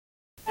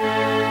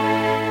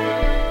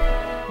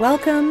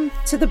Welcome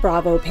to the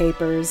Bravo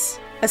Papers,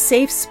 a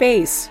safe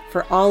space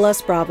for all us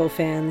Bravo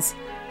fans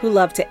who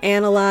love to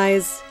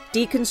analyze,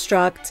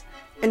 deconstruct,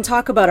 and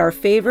talk about our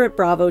favorite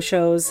Bravo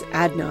shows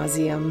ad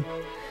nauseum.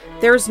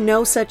 There's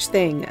no such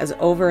thing as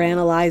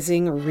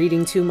overanalyzing or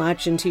reading too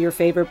much into your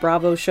favorite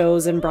Bravo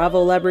shows and Bravo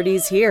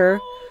celebrities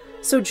here.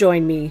 So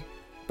join me,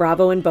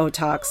 Bravo and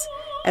Botox,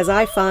 as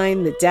I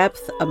find the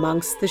depth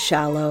amongst the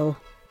shallow.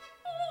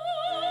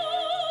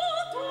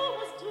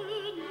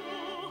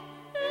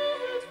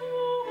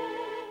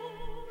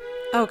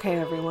 Okay,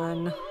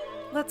 everyone,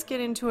 let's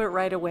get into it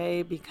right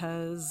away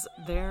because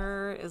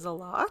there is a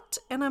lot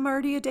and I'm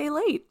already a day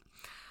late.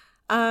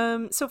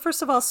 So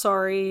first of all,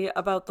 sorry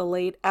about the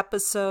late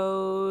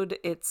episode.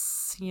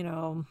 It's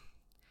the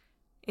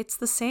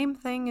same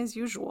thing as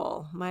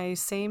usual. My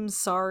same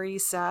sorry,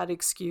 sad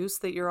excuse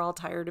that you're all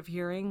tired of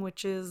hearing,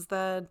 which is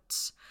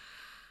that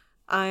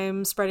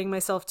I'm spreading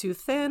myself too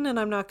thin and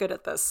I'm not good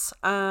at this.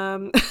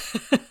 But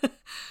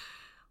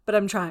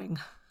I'm trying.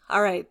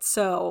 All right,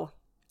 so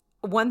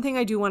one thing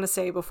I do want to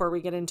say before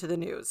we get into the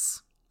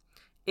news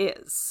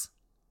is,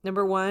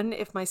 number one,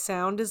 if my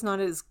sound is not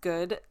as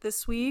good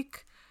this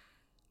week,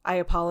 I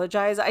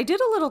apologize. I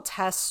did a little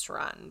test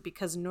run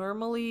because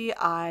normally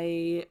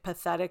I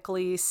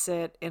pathetically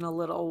sit in a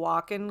little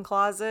walk-in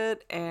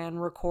closet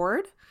and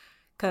record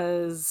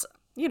because,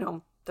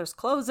 there's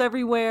clothes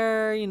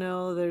everywhere,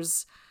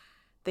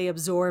 they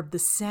absorb the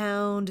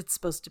sound. It's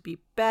supposed to be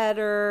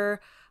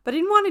better. But I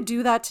didn't want to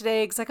do that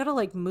today because I got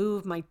to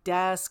move my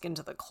desk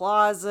into the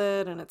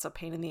closet and it's a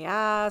pain in the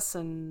ass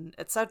and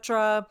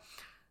etc.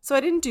 So I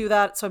didn't do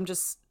that. So I'm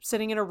just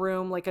sitting in a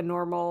room like a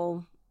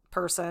normal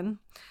person.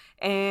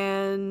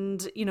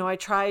 And, I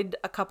tried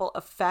a couple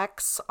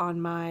effects on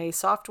my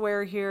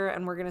software here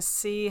and we're going to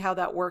see how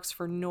that works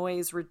for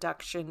noise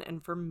reduction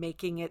and for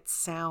making it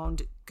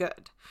sound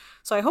good.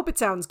 So I hope it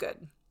sounds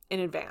good in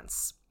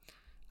advance.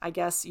 I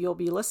guess you'll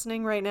be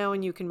listening right now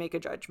and you can make a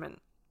judgment.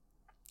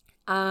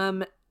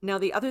 Now,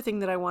 the other thing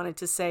that I wanted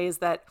to say is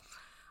that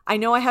I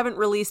know I haven't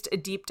released a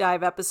deep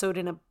dive episode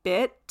in a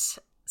bit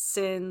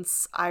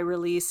since I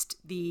released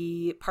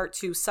the part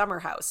 2 Summer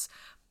House,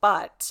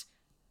 but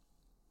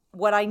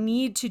what I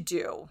need to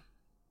do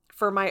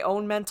for my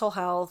own mental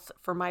health,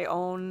 for my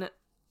own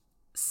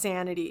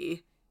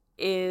sanity,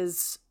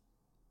 is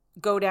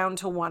go down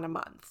to one a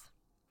month.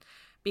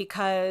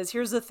 Because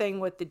here's the thing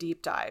with the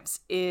deep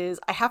dives is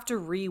I have to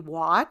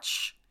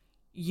rewatch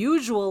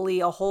usually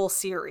a whole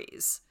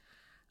series.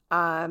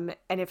 And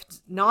if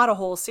it's not a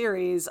whole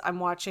series, I'm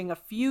watching a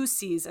few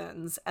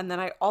seasons. And then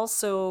I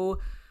also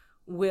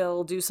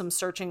will do some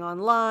searching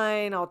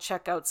online. I'll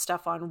check out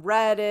stuff on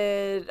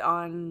Reddit,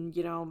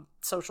 on,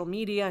 social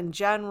media in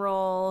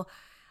general.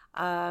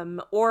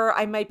 Or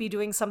I might be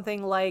doing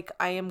something like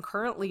I am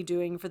currently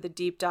doing for the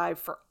deep dive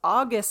for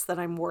August that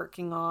I'm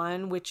working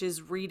on, which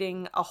is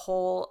reading a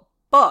whole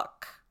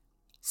book.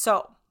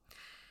 So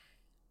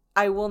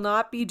I will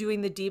not be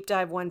doing the deep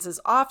dive ones as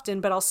often,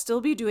 but I'll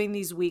still be doing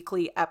these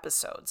weekly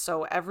episodes.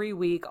 So every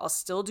week I'll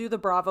still do the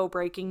Bravo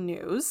breaking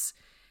news.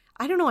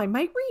 I don't know, I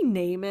might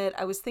rename it.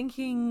 I was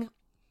thinking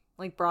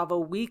like Bravo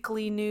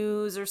Weekly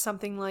News or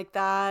something like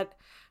that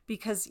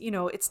because,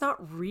 it's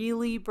not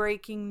really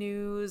breaking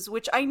news,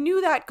 which I knew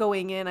that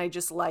going in. I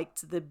just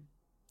liked the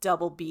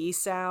double B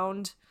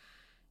sound.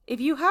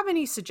 If you have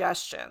any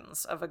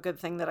suggestions of a good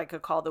thing that I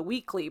could call the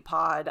weekly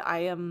pod, I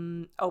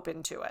am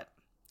open to it.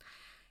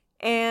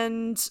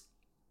 And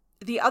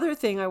the other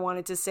thing I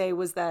wanted to say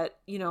was that,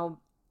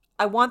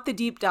 I want the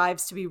deep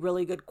dives to be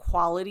really good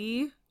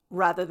quality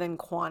rather than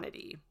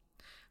quantity.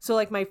 So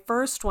like my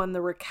first one, the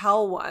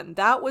Raquel one,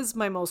 that was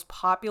my most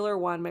popular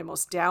one, my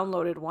most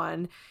downloaded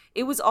one.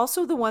 It was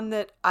also the one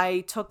that I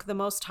took the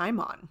most time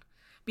on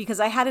because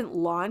I hadn't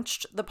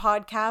launched the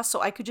podcast, so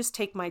I could just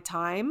take my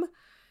time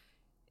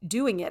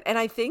doing it. And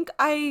I think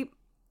I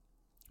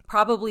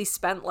probably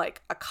spent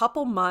like a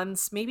couple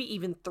months, maybe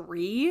even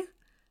 3,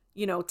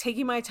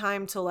 taking my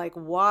time to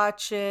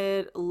watch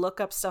it,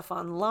 look up stuff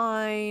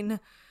online,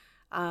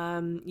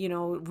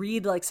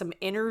 read some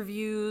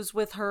interviews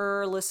with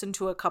her, listen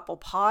to a couple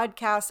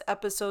podcast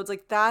episodes.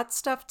 That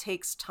stuff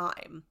takes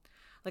time.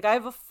 I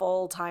have a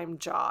full-time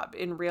job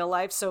in real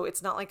life, so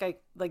it's not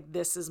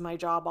this is my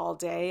job all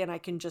day and I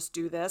can just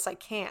do this. I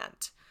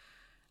can't.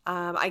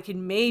 I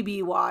can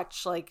maybe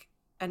watch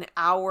an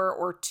hour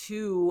or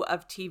 2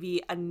 of TV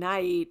a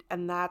night,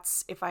 and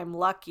that's if I'm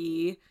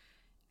lucky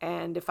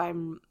and if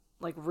I'm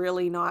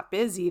really not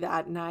busy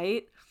that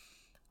night.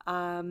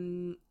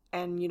 And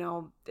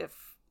if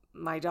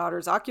my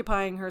daughter's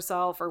occupying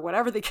herself or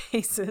whatever the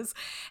case is.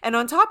 And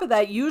on top of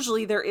that,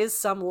 usually there is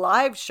some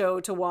live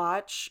show to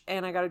watch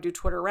and I got to do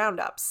Twitter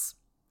roundups.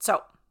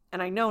 So,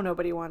 and I know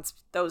nobody wants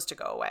those to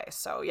go away.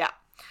 So yeah.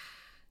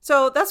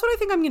 So that's what I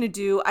think I'm going to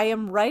do. I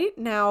am right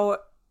now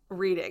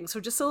reading. So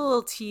just a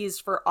little tease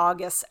for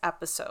August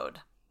episode,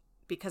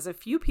 because a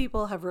few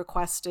people have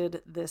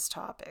requested this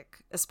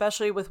topic,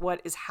 especially with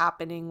what is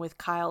happening with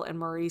Kyle and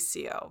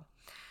Mauricio.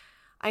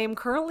 I am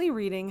currently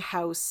reading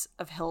House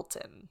of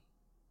Hilton,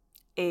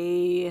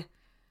 a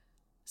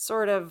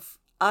sort of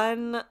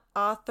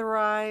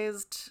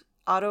unauthorized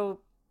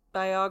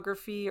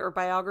biography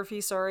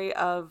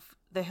of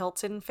the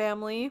Hilton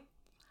family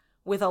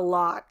with a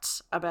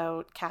lot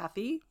about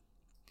Kathy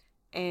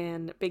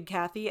and Big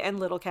Kathy and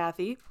Little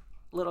Kathy.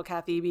 Little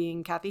Kathy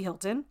being Kathy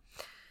Hilton,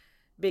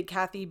 Big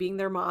Kathy being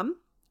their mom.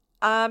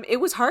 It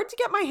was hard to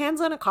get my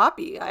hands on a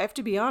copy, I have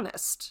to be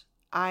honest.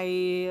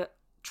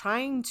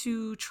 Trying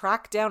to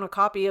track down a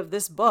copy of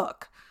this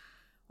book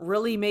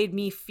really made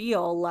me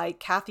feel like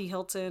Kathy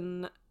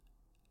Hilton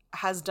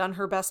has done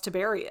her best to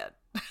bury it.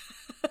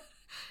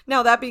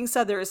 Now, that being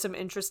said, there is some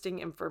interesting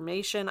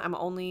information. I'm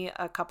only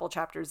a couple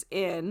chapters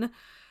in,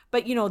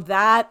 but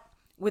that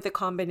with a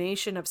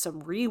combination of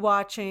some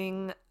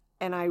rewatching,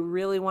 and I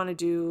really want to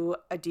do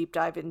a deep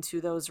dive into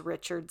those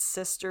Richards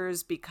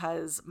sisters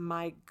because,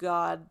 my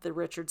God, the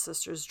Richards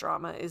sisters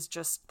drama is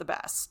just the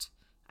best.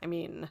 I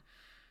mean,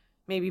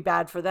 maybe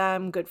bad for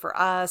them, good for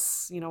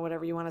us,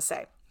 whatever you want to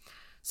say.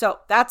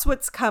 So that's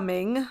what's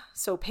coming.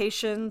 So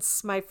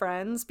patience, my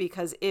friends,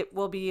 because it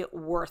will be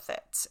worth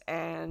it.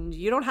 And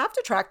you don't have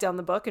to track down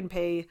the book and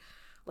pay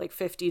like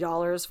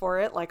 $50 for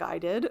it like I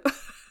did.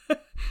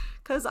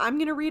 Because I'm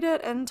going to read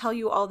it and tell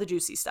you all the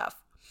juicy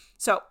stuff.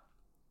 So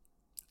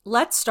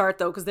let's start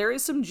though, because there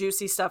is some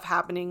juicy stuff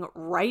happening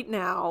right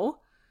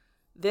now.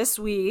 This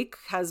week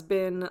has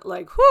been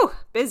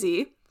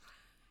busy.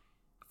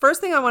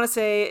 First thing I want to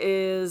say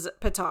is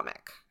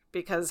Potomac,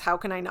 because how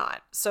can I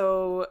not?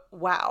 So,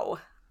 wow.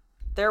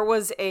 There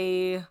was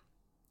a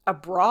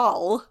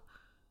brawl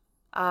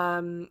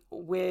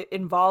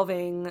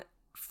involving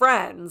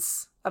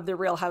friends of the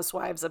Real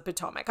Housewives of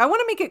Potomac. I want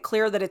to make it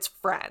clear that it's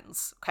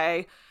friends,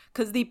 okay?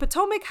 Because the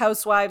Potomac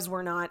housewives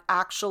were not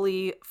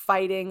actually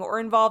fighting or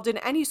involved in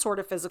any sort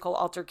of physical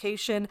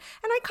altercation. And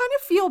I kind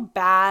of feel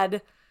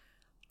bad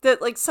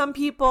that some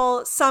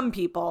people,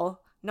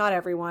 not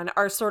everyone,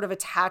 are sort of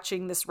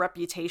attaching this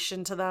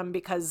reputation to them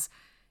because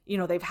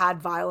they've had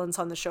violence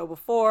on the show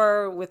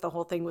before with the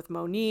whole thing with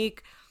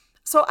Monique.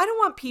 So I don't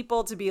want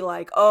people to be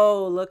like,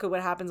 oh, look at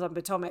what happens on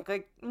Potomac.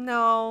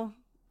 No,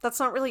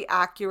 that's not really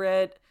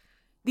accurate.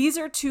 These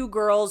are two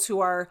girls who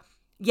are,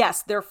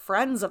 yes, they're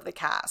friends of the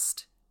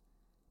cast,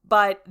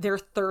 but they're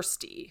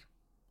thirsty,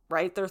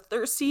 right? They're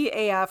thirsty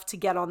AF to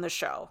get on the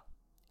show.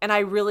 And I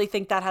really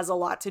think that has a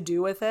lot to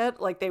do with it.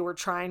 They were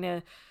trying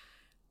to,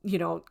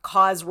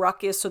 cause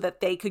ruckus so that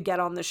they could get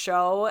on the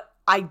show.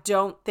 I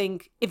don't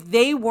think if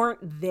they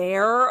weren't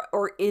there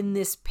or in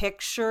this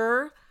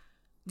picture,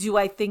 do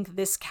I think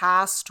this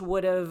cast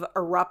would have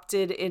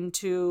erupted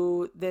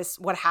into this,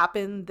 what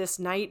happened this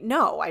night?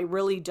 No, I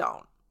really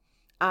don't.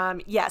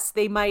 Yes,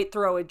 they might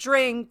throw a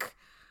drink,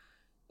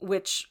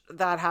 which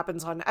that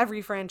happens on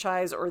every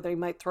franchise, or they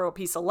might throw a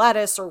piece of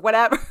lettuce or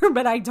whatever,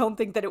 but I don't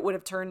think that it would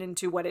have turned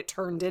into what it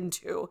turned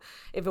into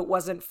if it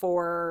wasn't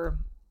for,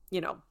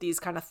 these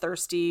kind of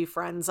thirsty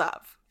friends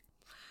of.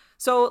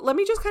 So let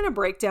me just kind of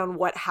break down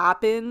what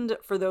happened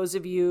for those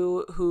of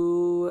you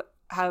who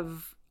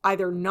have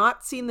either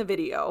not seen the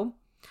video,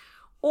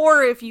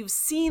 or if you've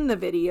seen the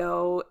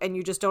video and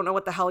you just don't know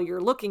what the hell you're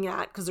looking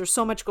at because there's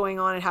so much going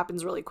on, it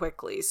happens really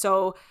quickly.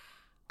 So,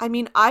 I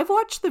mean, I've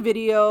watched the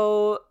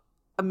video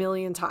a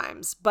million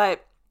times,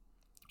 but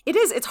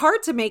it's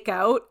hard to make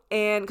out,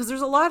 and because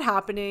there's a lot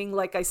happening.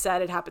 Like I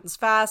said, it happens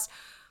fast.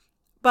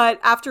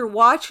 But after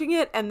watching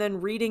it and then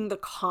reading the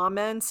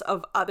comments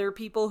of other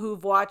people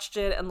who've watched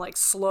it and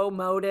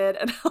slow-moed it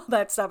and all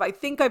that stuff, I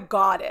think I've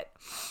got it.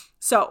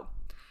 So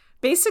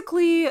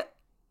basically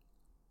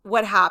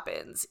what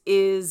happens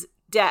is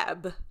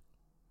Deborah,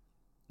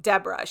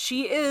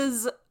 she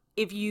is,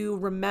 if you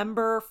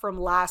remember from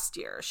last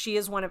year, she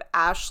is one of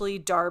Ashley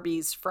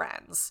Darby's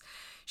friends.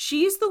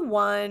 She's the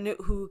one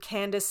who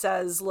Candace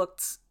says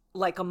looked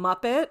like a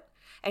Muppet,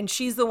 and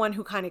she's the one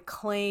who kind of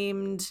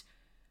claimed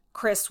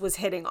Chris was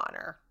hitting on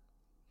her.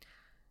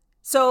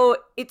 So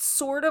it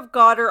sort of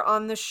got her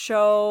on the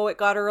show. It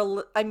got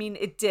her,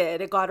 it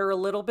did. It got her a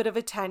little bit of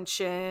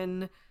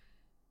attention.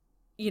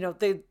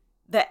 The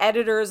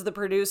editors, the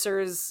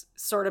producers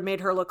sort of made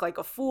her look like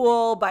a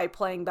fool by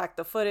playing back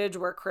the footage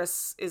where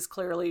Chris is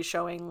clearly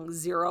showing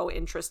zero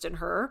interest in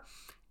her.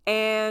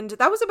 And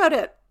that was about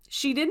it.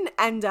 She didn't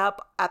end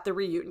up at the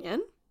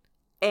reunion.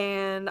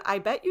 And I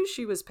bet you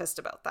she was pissed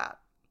about that,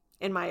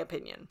 in my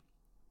opinion.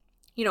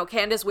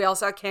 Candace, we all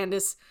saw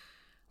Candace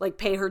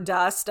pay her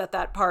dust at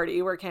that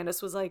party where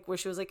Candace was where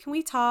she was like, can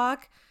we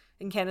talk?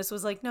 And Candace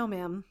was like, no,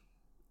 ma'am,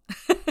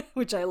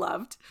 which I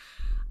loved.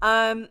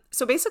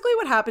 So basically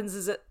what happens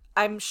is that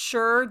I'm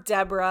sure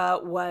Deborah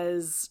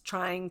was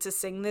trying to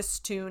sing this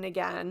tune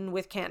again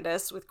with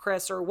Candace, with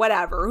Chris, or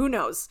whatever. Who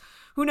knows?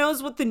 Who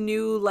knows what the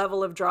new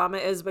level of drama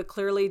is, but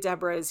clearly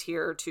Deborah is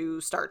here to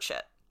start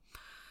shit.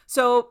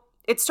 So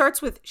it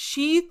starts with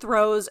she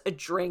throws a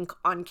drink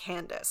on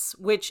Candace,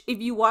 which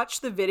if you watch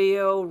the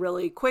video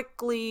really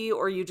quickly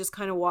or you just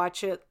kind of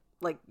watch it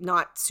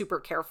not super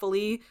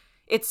carefully,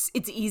 it's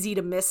easy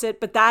to miss it,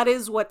 but that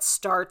is what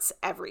starts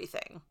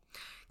everything.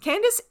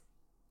 Candace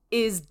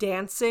is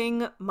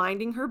dancing,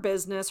 minding her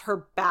business.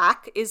 Her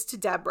back is to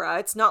Deborah.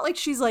 It's not like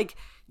she's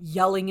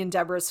yelling in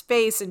Deborah's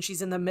face and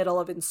she's in the middle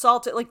of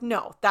insulting. Like,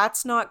 no,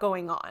 that's not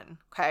going on,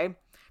 okay?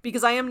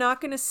 Because I am not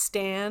going to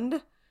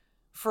stand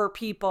for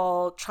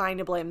people trying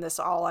to blame this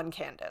all on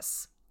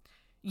Candace.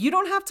 You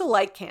don't have to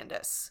like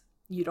Candace.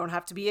 You don't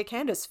have to be a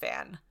Candace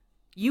fan.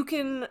 You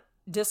can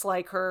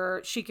dislike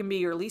her. She can be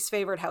your least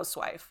favorite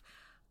housewife.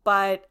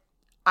 But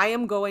I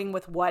am going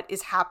with what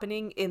is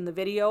happening in the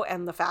video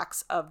and the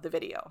facts of the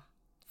video.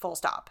 Full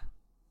stop.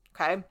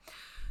 Okay?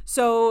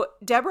 So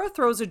Deborah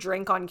throws a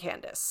drink on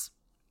Candace.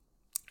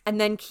 And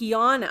then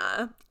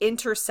Kiana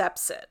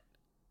intercepts it.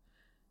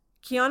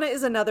 Kiana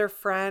is another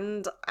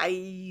friend.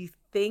 I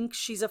think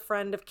she's a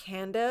friend of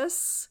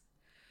Candace.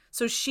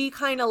 So she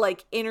kind of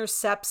like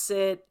intercepts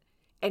it,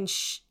 and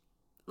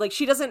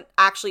she doesn't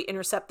actually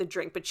intercept the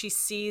drink, but she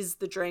sees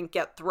the drink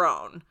get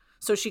thrown.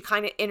 So she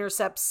kind of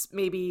intercepts,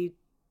 maybe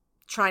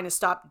trying to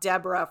stop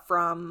Deborah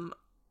from,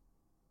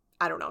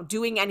 I don't know,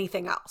 doing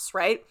anything else,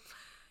 right?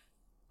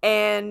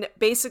 And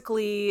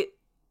basically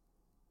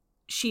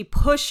she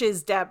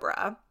pushes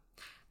Deborah.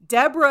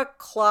 Deborah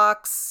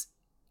clocks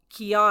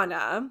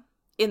Kiana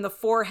in the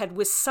forehead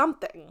with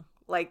something,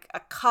 like a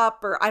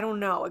cup or I don't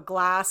know, a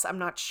glass, I'm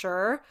not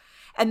sure.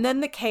 And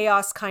then the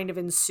chaos kind of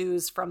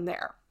ensues from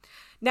there.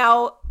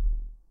 Now,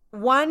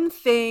 one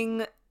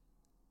thing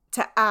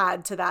to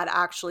add to that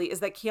actually is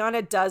that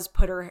Kiana does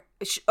put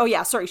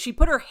she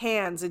put her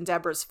hands in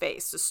Deborah's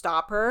face to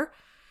stop her.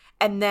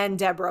 And then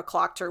Deborah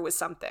clocked her with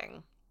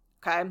something.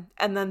 Okay.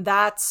 And then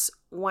that's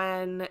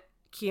when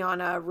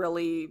Kiana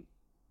really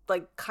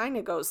like kind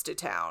of goes to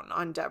town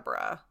on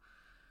Deborah.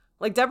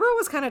 Like Deborah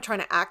was kind of trying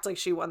to act like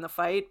she won the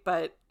fight,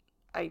 but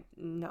then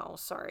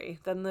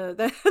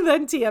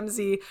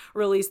TMZ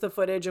released the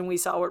footage and we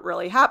saw what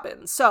really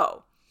happened.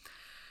 So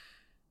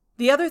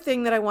the other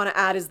thing that I want to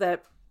add is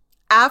that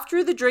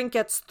after the drink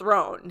gets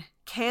thrown,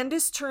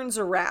 Candace turns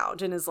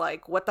around and is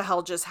like, what the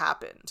hell just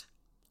happened?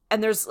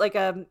 And there's like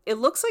it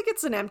looks like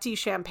it's an empty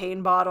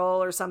champagne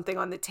bottle or something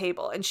on the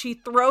table. And she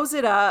throws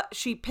it up,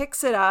 she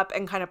picks it up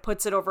and kind of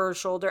puts it over her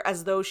shoulder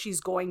as though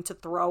she's going to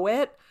throw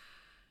it.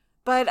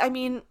 But I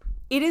mean,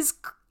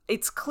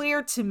 it's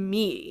clear to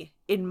me,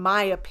 in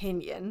my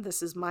opinion,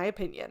 this is my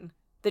opinion,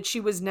 that she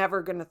was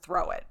never going to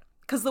throw it.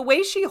 Because the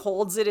way she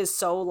holds it is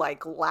so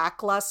like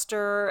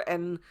lackluster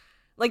and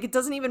like it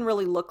doesn't even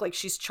really look like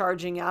she's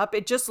charging up.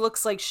 It just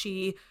looks like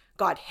she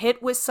got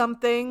hit with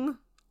something,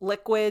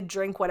 liquid,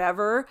 drink,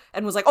 whatever,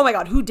 and was like, oh my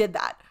God, who did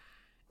that?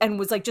 And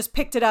was like, just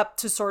picked it up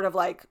to sort of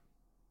like,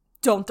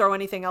 don't throw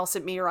anything else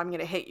at me or I'm going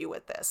to hit you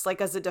with this,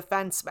 like as a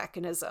defense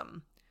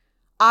mechanism.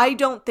 I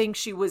don't think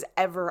she was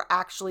ever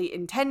actually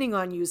intending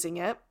on using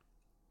it.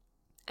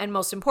 And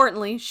most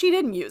importantly, she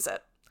didn't use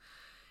it.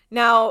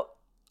 Now,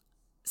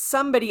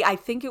 somebody, I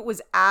think it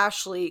was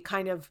Ashley,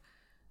 kind of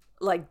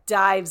like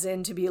dives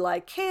in to be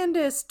like,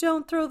 Candace,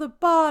 don't throw the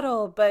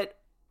bottle,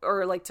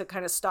 or like to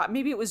kind of stop.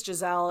 Maybe it was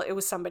Giselle. It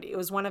was somebody. It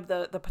was one of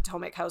the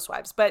Potomac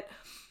housewives. But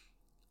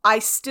I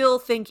still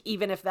think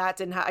even if that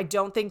didn't happen, I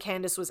don't think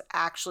Candace was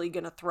actually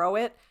going to throw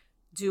it.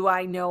 Do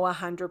I know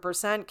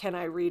 100%? Can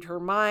I read her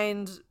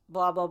mind?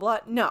 Blah, blah, blah.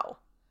 No.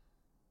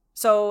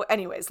 So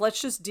anyways,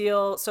 let's just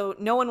so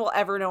no one will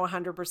ever know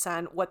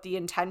 100% what the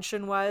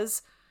intention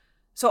was.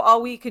 So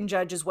all we can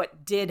judge is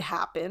what did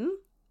happen,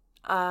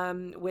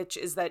 which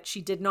is that she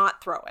did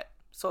not throw it.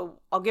 So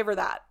I'll give her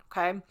that,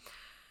 okay?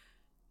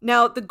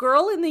 Now, the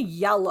girl in the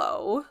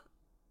yellow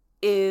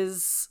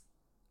is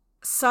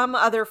some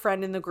other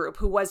friend in the group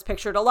who was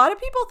pictured. A lot of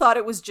people thought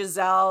it was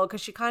Giselle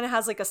because she kind of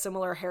has like a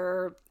similar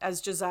hair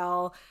as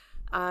Giselle.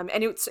 And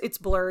it's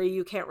blurry.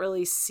 You can't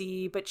really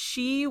see. But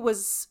she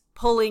was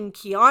pulling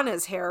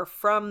Kiana's hair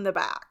from the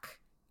back.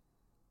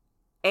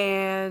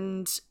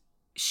 And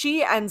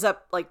she ends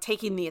up like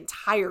taking the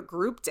entire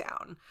group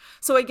down.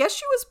 So I guess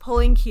she was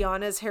pulling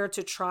Kiana's hair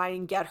to try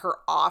and get her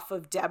off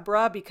of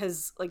Deborah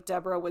because like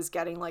Deborah was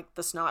getting like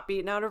the snot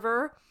beaten out of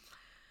her.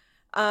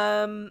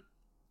 I'm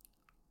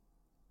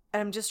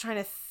just trying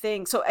to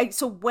think.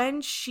 So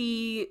when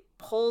she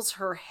pulls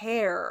her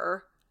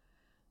hair,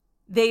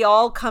 they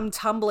all come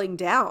tumbling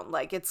down.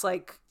 Like it's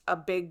like a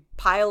big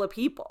pile of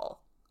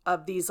people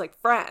of these like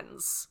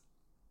friends.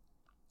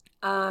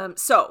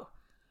 So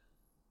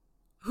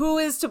who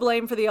is to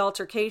blame for the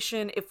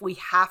altercation? If we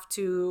have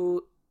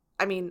to,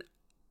 I mean,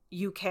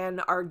 you can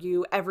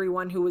argue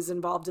everyone who was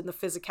involved in the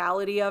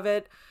physicality of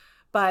it,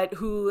 but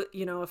who,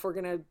 you know, if we're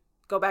going to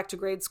go back to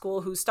grade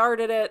school, who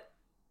started it?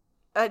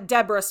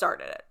 Deborah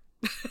started it.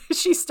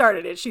 She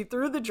started it. She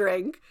threw the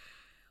drink.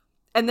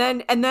 And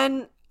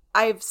then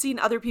I've seen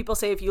other people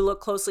say if you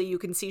look closely, you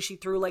can see she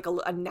threw like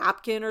a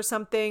napkin or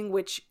something,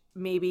 which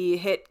maybe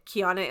hit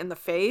Kiana in the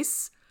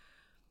face.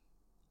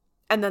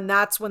 And then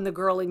that's when the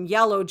girl in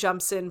yellow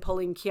jumps in,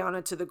 pulling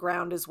Kiana to the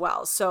ground as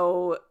well.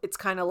 So it's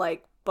kind of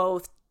like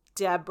both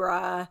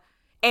Deborah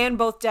and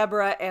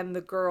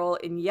the girl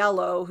in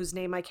yellow, whose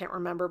name I can't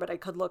remember, but I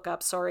could look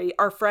up, sorry,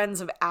 are friends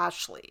of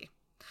Ashley.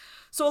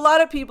 So a lot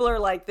of people are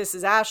like, this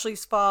is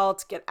Ashley's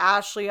fault. Get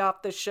Ashley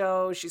off the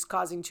show. She's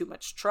causing too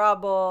much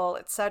trouble,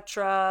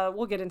 etc.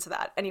 We'll get into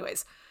that.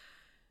 Anyways,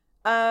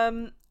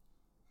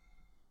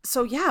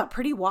 So yeah,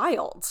 pretty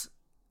wild.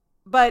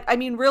 But I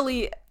mean,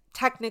 really,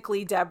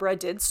 technically, Deborah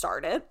did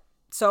start it.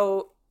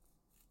 So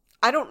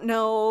I don't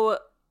know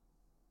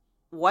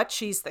what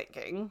she's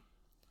thinking.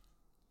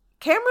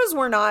 Cameras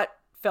were not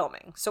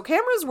filming. So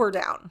cameras were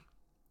down.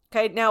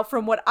 Okay. Now,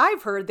 from what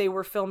I've heard, they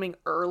were filming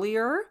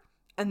earlier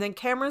and then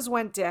cameras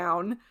went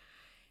down.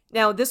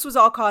 Now, this was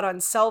all caught on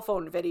cell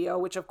phone video,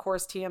 which of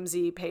course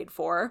TMZ paid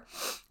for.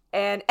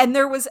 And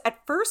there was,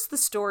 at first the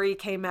story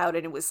came out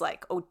and it was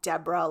like, oh,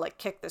 Deborah like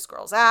kicked this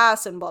girl's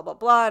ass and blah, blah,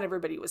 blah. And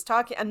everybody was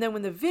talking. And then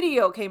when the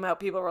video came out,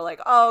 people were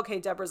like, oh, okay,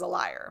 Deborah's a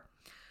liar.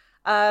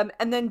 And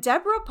then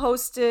Deborah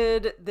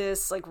posted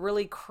this like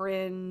really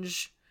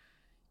cringe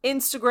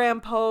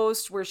Instagram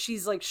post where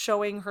she's like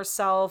showing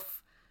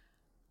herself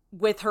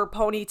with her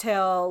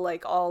ponytail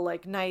like all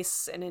like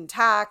nice and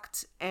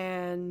intact,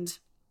 and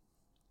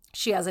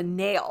she has a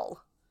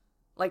nail,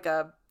 like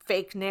a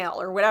fake nail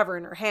or whatever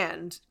in her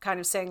hand, kind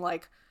of saying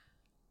like,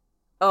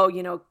 oh,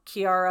 you know,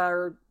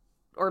 Kiara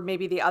or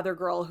maybe the other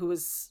girl who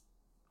was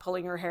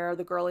pulling her hair,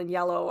 the girl in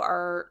yellow,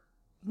 are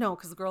no,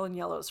 because the girl in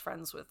yellow is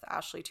friends with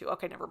Ashley too.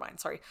 Okay, never mind.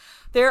 Sorry.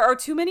 There are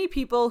too many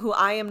people who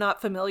I am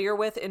not familiar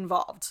with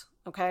involved.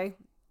 Okay.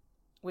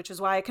 Which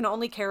is why I can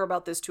only care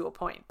about this to a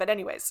point. But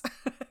anyways,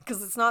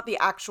 because it's not the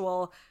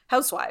actual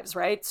housewives,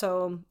 right?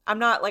 So I'm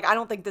not like, I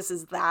don't think this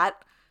is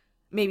that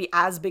maybe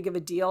as big of a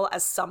deal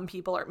as some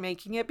people are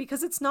making it,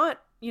 because it's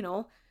not, you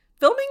know,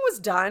 filming was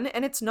done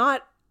and it's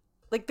not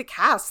like the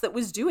cast that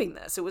was doing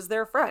this. It was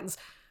their friends.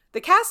 The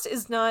cast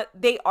is not,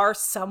 they are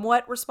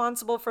somewhat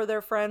responsible for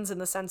their friends in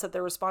the sense that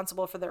they're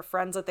responsible for their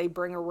friends that they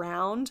bring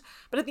around.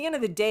 But at the end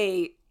of the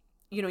day,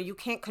 you know, you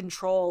can't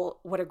control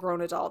what a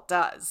grown adult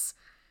does.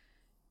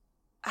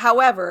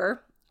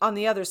 However, on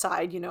the other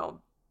side, you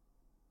know,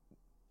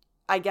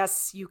 I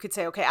guess you could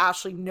say, okay,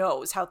 Ashley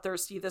knows how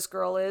thirsty this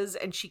girl is,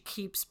 and she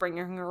keeps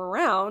bringing her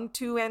around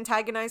to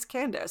antagonize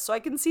Candace. So I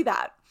can see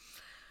that.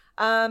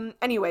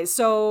 Anyway,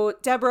 so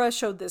Deborah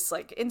showed this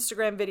like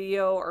Instagram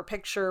video or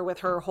picture with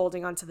her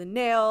holding onto the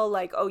nail,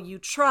 like, oh, you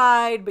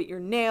tried, but your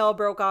nail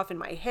broke off in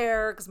my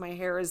hair because my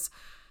hair is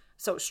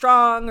so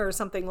strong or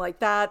something like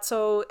that.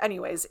 So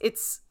anyways,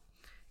 it's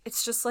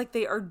just like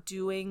they are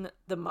doing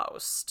the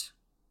most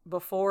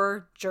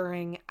before,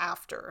 during,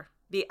 after,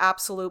 the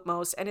absolute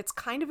most. And it's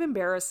kind of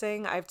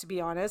embarrassing, I have to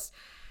be honest.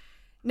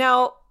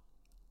 Now,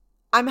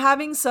 I'm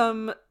having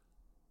some,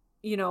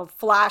 you know,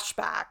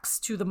 flashbacks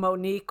to the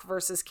Monique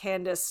versus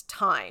Candace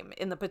time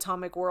in the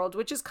Potomac world,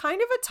 which is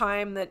kind of a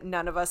time that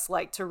none of us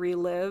like to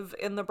relive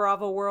in the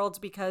Bravo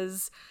world,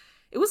 because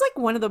it was like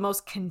one of the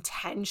most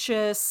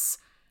contentious,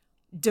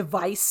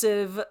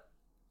 divisive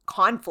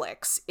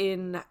conflicts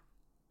in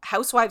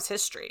Housewives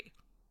history.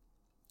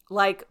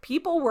 Like,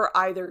 people were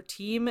either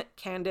team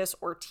Candace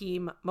or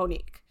team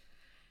Monique.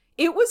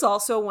 It was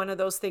also one of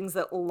those things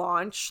that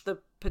launched the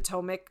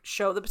Potomac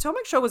show. The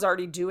Potomac show was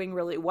already doing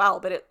really well,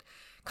 but it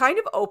kind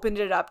of opened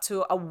it up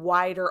to a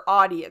wider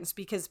audience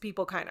because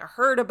people kind of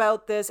heard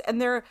about this.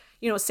 And they're,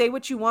 you know, say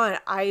what you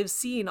want, I've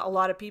seen a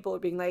lot of people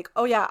being like,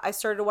 oh yeah, I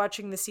started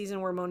watching the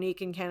season where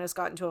Monique and Candace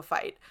got into a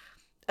fight.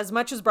 As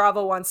much as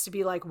Bravo wants to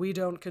be like, we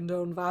don't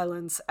condone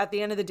violence, at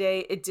the end of the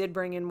day, it did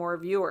bring in more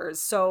viewers.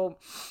 So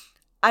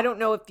I don't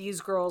know if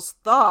these girls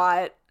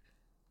thought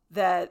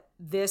that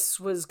this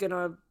was going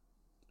to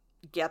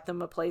get them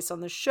a place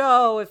on the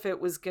show, if it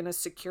was going to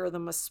secure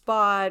them a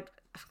spot.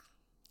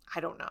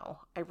 I don't know.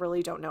 I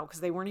really don't know,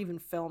 because they weren't even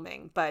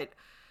filming, but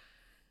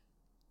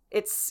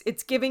it's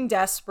giving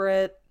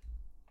desperate.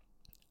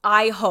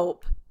 I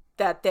hope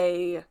that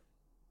they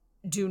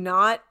do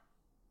not,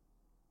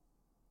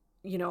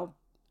 you know,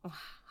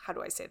 how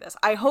do I say this?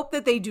 I hope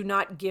that they do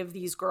not give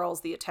these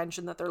girls the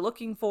attention that they're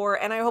looking for.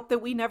 And I hope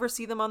that we never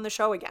see them on the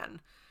show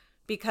again,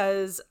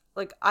 because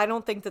like, I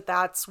don't think that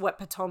that's what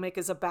Potomac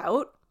is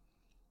about.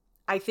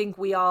 I think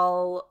we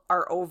all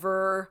are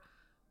over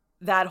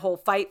that whole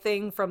fight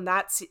thing from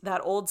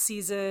that old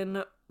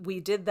season. We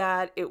did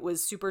that. It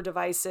was super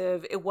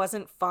divisive. It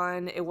wasn't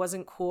fun. It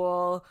wasn't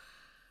cool.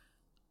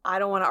 I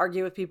don't want to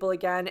argue with people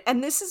again.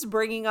 And this is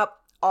bringing up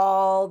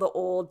all the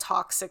old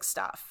toxic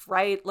stuff,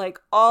 right? Like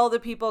all the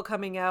people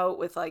coming out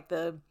with like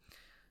the,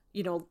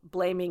 you know,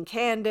 blaming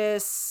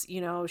Candace,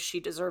 you know,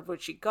 she deserved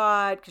what she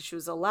got because she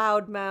was a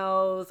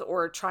loudmouth,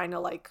 or trying to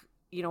like,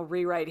 you know,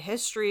 rewrite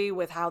history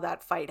with how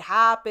that fight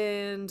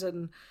happened.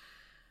 And,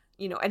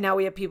 you know, and now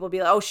we have people be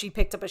like, oh, she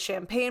picked up a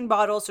champagne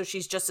bottle, so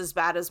she's just as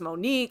bad as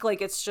Monique.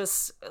 Like, it's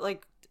just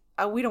like,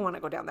 we don't want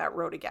to go down that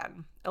road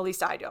again. At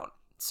least I don't.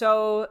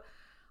 So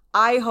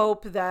I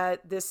hope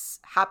that this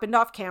happened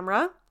off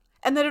camera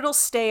and that it'll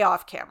stay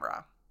off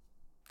camera.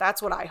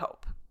 That's what I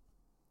hope.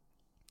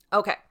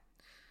 Okay.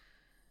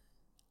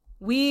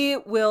 We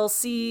will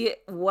see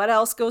what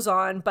else goes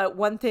on. But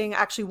one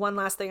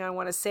last thing I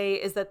want to say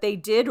is that they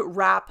did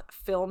wrap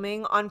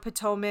filming on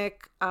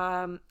Potomac.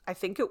 I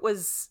think it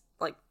was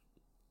like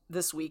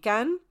this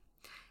weekend.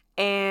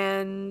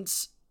 And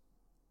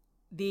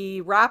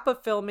the wrap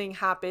of filming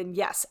happened,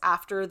 yes,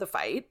 after the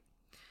fight.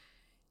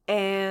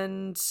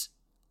 And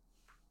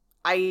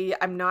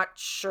I'm not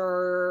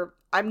sure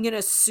I'm going to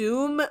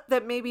assume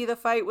that maybe the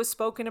fight was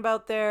spoken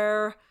about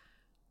there.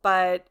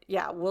 But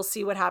yeah, we'll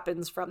see what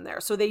happens from there.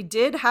 So they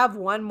did have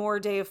one more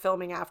day of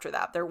filming after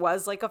that. There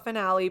was like a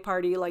finale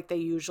party like they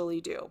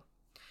usually do.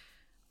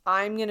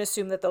 I'm going to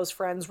assume that those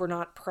friends were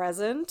not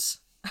present,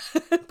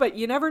 but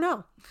you never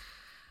know.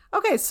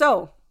 Okay,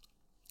 so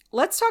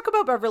let's talk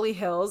about Beverly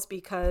Hills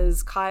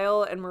because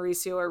Kyle and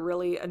Mauricio are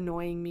really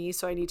annoying me,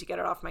 so I need to get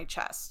it off my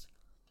chest.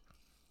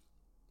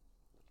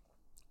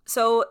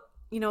 So,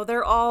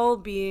 they're all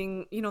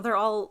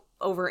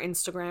over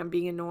Instagram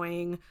being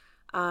annoying.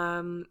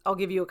 I'll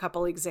give you a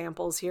couple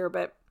examples here,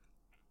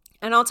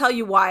 and I'll tell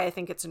you why I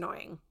think it's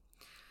annoying.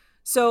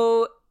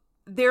 So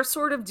they're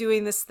sort of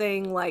doing this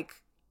thing like,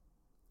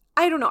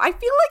 I don't know. I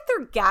feel like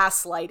they're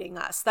gaslighting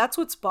us. That's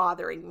what's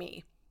bothering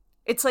me.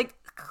 It's like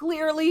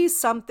clearly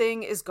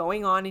something is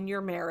going on in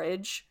your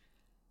marriage.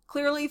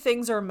 Clearly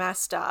things are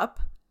messed up.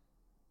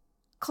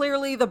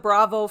 Clearly the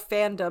Bravo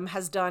fandom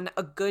has done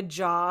a good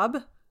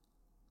job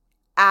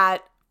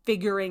at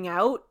figuring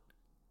out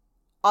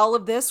all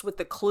of this with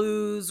the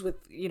clues, with,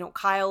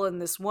 Kyle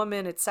and this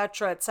woman,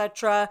 etc.,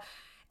 etc.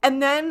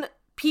 And then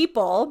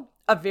people,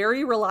 a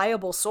very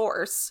reliable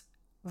source,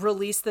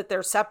 released that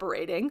they're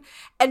separating.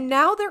 And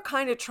now they're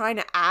kind of trying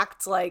to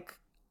act like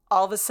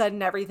all of a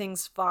sudden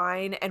everything's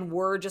fine and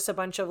we're just a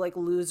bunch of like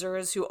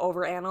losers who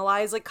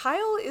overanalyze. Like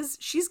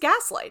she's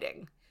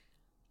gaslighting.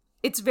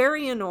 It's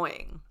very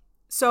annoying.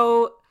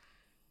 So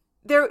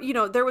there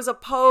was a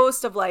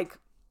post of like,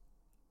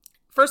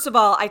 first of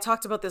all, I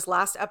talked about this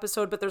last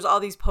episode, but there's all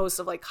these posts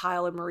of like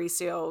Kyle and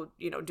Mauricio,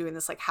 doing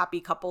this like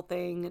happy couple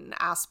thing and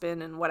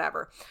Aspen and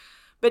whatever.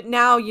 But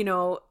now,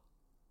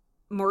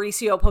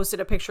 Mauricio posted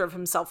a picture of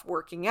himself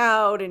working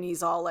out and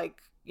he's all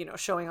like,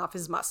 showing off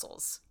his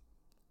muscles.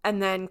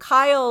 And then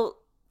Kyle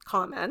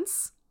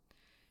comments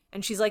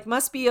and she's like,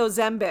 must be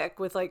Ozempic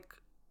with like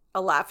a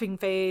laughing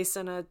face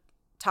and a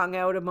tongue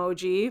out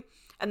emoji.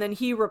 And then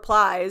he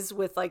replies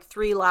with like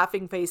 3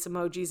 laughing face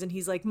emojis and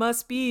he's like,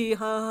 must be,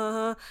 ha ha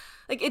ha.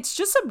 Like, it's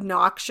just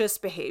obnoxious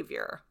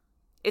behavior.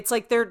 It's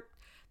like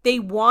they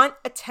want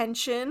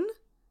attention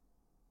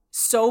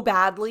so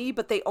badly,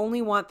 but they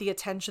only want the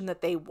attention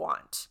that they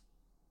want.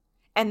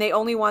 And they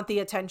only want the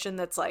attention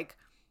that's like,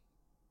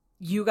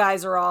 you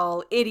guys are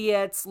all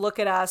idiots. Look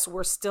at us.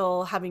 We're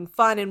still having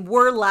fun. And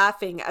we're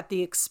laughing at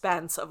the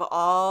expense of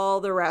all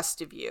the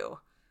rest of you.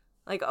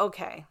 Like,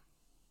 okay.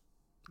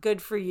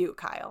 Good for you,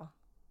 Kyle.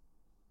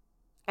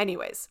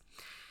 Anyways,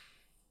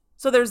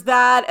 so there's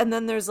that. And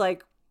then there's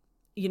like,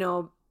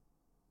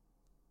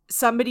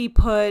 somebody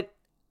put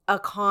a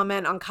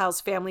comment on Kyle's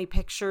family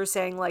picture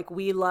saying like,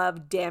 we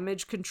love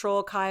damage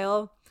control,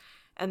 Kyle.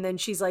 And then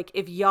she's like,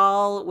 if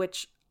y'all,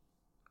 which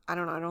I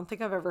don't know, I don't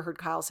think I've ever heard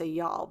Kyle say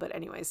y'all, but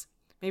anyways,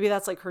 maybe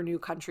that's like her new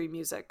country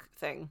music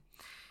thing.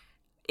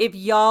 If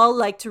y'all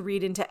like to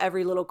read into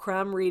every little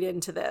crumb, read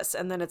into this.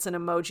 And then it's an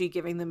emoji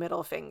giving the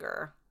middle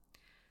finger.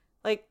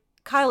 Like,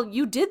 Kyle,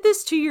 you did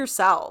this to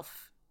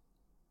yourself.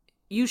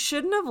 You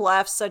shouldn't have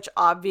left such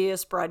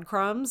obvious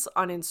breadcrumbs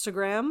on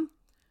Instagram.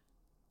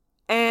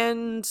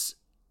 And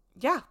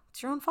yeah,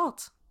 it's your own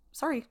fault.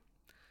 Sorry.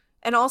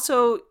 And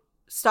also,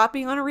 stop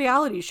being on a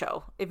reality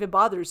show if it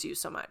bothers you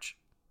so much.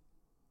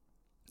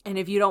 And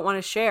if you don't want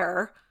to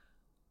share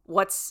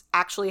what's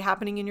actually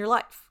happening in your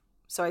life.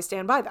 So I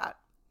stand by that.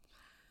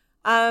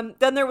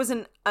 Then there was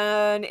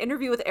an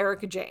interview with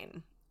Erica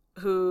Jane,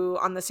 who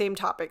on the same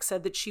topic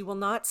said that she will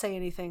not say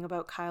anything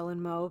about Kyle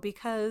and Mo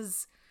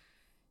because,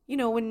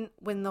 when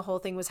the whole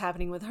thing was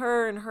happening with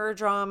her and her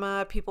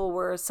drama,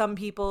 some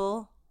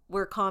people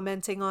were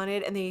commenting on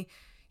it and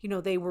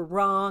they were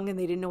wrong and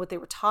they didn't know what they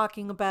were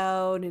talking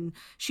about. And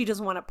she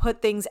doesn't want to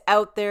put things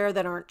out there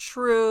that aren't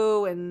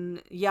true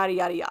and yada,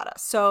 yada, yada.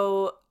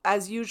 So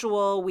as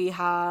usual, we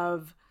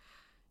have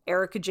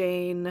Erica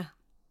Jane,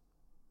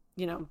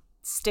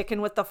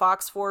 sticking with the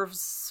Fox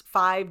Force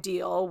 5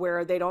 deal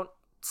where they don't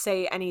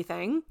say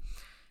anything.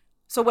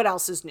 So what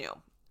else is new?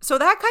 So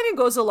that kind of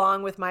goes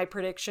along with my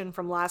prediction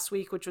from last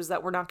week, which was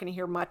that we're not going to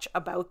hear much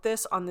about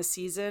this on the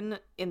season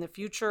in the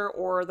future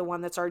or the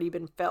one that's already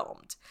been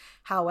filmed.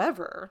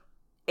 However,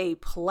 a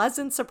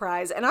pleasant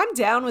surprise, and I'm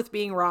down with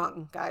being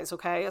wrong, guys,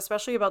 okay?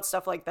 Especially about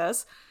stuff like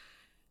this.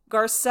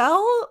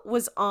 Garcelle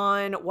was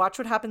on Watch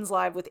What Happens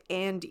Live with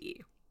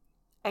Andy,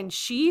 and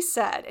he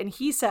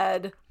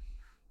said,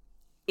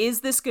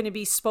 is this going to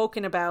be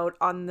spoken about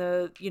on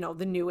the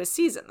newest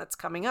season that's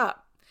coming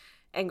up?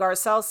 And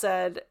Garcelle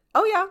said,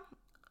 oh yeah,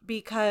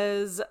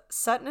 because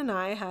Sutton and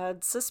I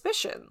had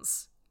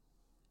suspicions.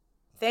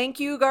 Thank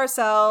you,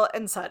 Garcelle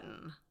and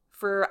Sutton,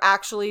 for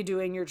actually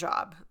doing your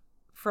job.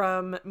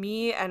 From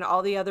me and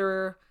all the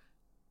other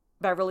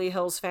Beverly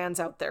Hills fans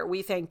out there,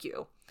 we thank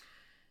you.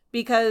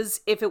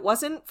 Because if it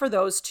wasn't for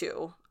those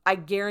two, I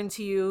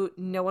guarantee you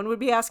no one would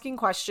be asking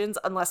questions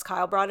unless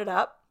Kyle brought it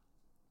up.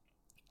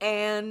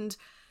 And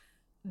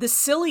the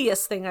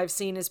silliest thing I've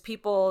seen is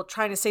people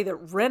trying to say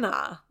that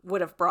Rinna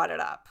would have brought it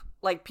up.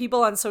 Like,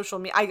 people on social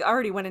media, I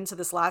already went into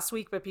this last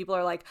week, but people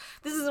are like,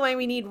 this is why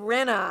we need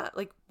Rinna.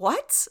 Like,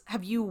 what?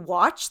 Have you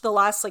watched the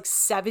last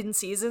 7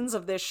 seasons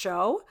of this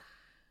show?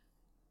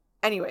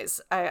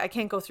 anyways, I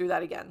can't go through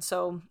that again.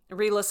 So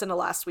re-listen to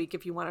last week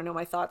if you want to know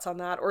my thoughts on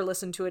that, or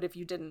listen to it if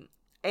you didn't.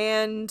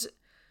 And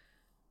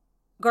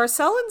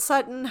Garcelle and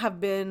Sutton have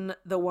been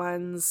the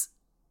ones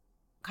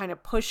kind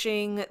of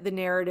pushing the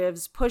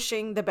narratives,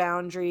 pushing the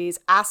boundaries,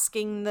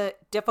 asking the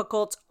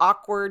difficult,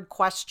 awkward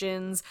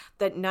questions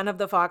that none of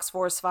the Fox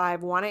Force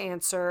 5 want to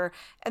answer.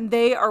 And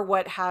they are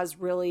what has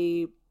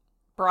really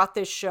brought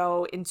this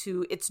show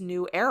into its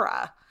new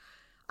era.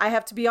 I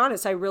have to be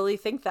honest, I really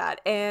think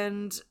that.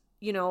 And,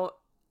 you know,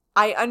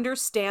 I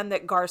understand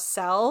that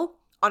Garcelle,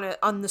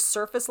 on the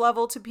surface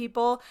level to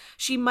people,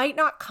 she might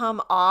not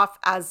come off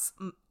as,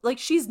 like,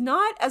 she's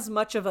not as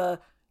much of a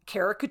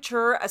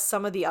caricature as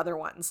some of the other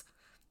ones.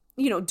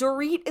 You know,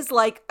 Dorit is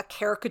like a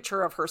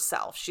caricature of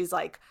herself. She's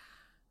like,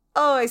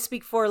 oh, I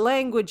speak 4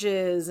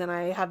 languages and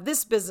I have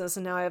this business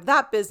and now I have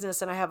that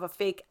business and I have a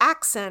fake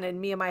accent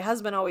and me and my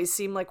husband always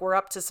seem like we're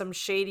up to some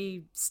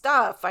shady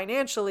stuff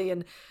financially.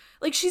 And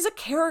like, she's a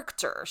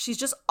character. She's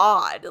just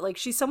odd. Like,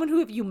 she's someone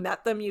who, if you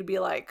met them, you'd be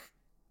like,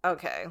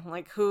 okay,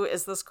 like, who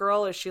is this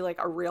girl? Is she like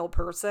a real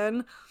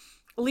person?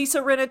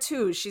 Lisa Rinna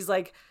too. She's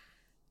like,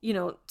 you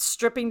know,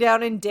 stripping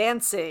down and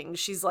dancing.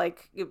 She's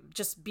like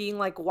just being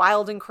like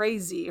wild and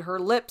crazy. Her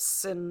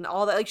lips and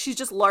all that. Like, she's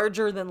just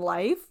larger than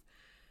life.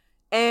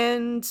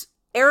 And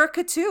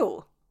Erica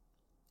too.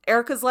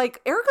 Erica's like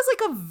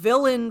a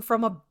villain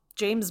from a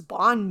James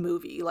Bond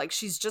movie. Like,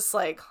 she's just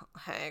like,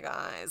 hey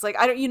guys, like,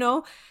 I don't, you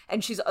know,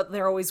 and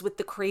they're always with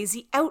the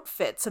crazy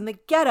outfits and the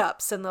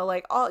get-ups and the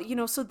like, all, you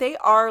know, so they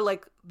are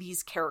like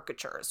these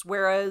caricatures.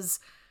 Whereas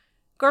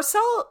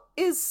Garcelle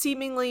is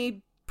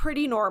seemingly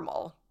pretty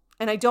normal.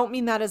 And I don't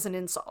mean that as an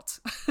insult.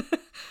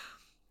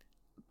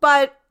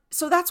 But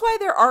so that's why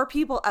there are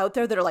people out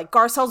there that are like,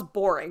 Garcelle's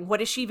boring. What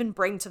does she even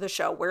bring to the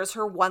show? Where's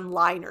her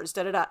one-liners?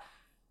 Da-da-da.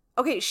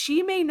 Okay,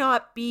 she may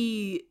not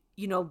be,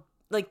 you know,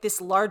 like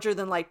this larger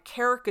than life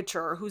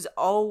caricature who's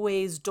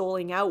always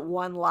doling out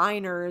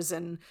one-liners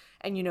and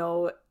you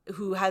know,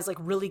 who has like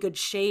really good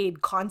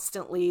shade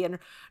constantly. And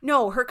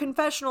no, her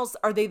confessionals,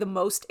 are they the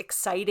most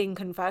exciting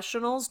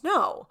confessionals?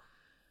 No.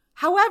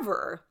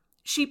 However,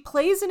 she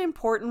plays an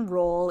important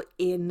role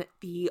in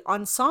the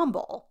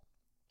ensemble.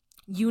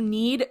 You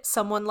need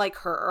someone like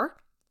her,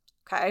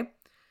 okay?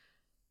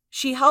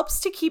 She helps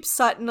to keep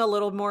Sutton a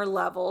little more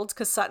leveled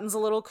because Sutton's a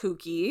little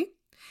kooky.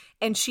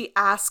 And she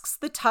asks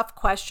the tough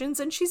questions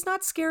and she's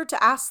not scared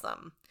to ask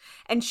them.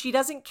 And she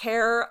doesn't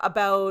care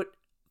about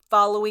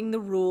following the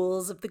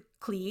rules of the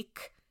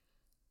clique.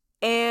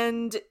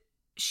 And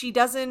she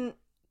doesn't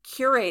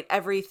curate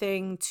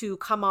everything to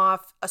come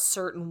off a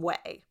certain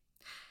way.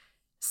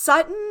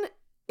 Sutton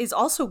is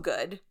also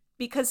good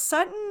because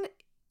Sutton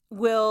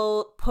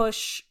will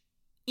push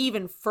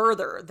even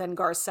further than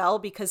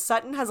Garcelle because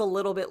Sutton has a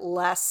little bit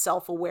less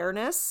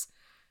self-awareness.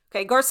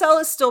 Okay, Garcelle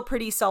is still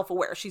pretty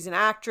self-aware. She's an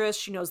actress.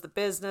 She knows the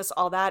business,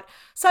 all that.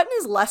 Sutton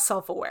is less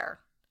self-aware.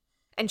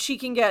 And she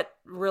can get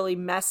really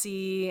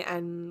messy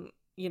and,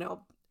 you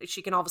know,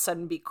 she can all of a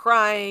sudden be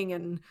crying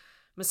and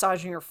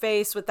massaging her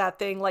face with that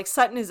thing. Like,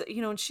 Sutton is,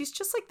 you know, and she's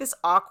just like this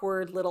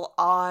awkward little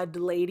odd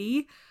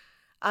lady.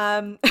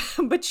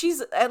 But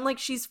she's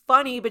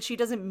funny, but she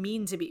doesn't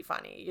mean to be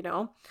funny, you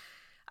know?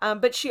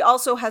 But she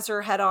also has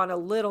her head on a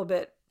little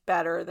bit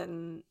better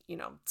than, you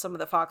know, some of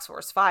the Fox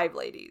Force 5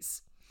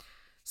 ladies.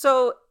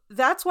 So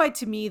that's why,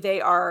 to me, they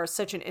are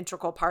such an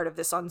integral part of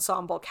this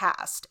ensemble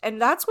cast.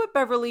 And that's what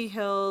Beverly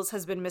Hills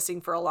has been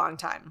missing for a long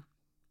time.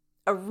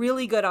 A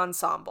really good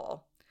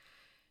ensemble.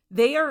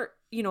 They are,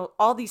 you know,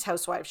 all these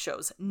housewives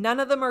shows, none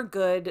of them are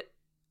good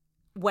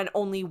when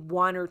only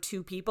 1 or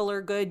 2 people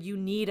are good. You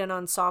need an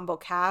ensemble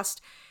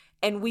cast.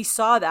 And we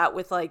saw that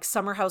with like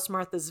Summer House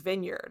Martha's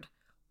Vineyard.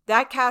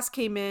 That cast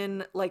came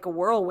in like a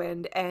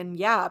whirlwind. And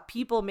yeah,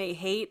 people may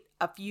hate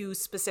a few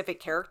specific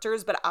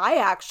characters, but I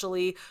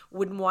actually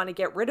wouldn't want to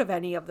get rid of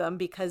any of them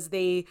because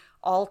they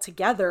all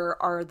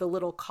together are the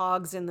little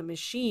cogs in the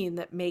machine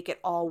that make it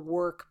all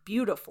work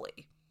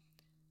beautifully.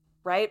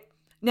 Right?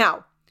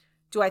 Now,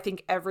 do I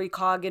think every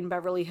cog in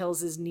Beverly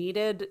Hills is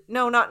needed?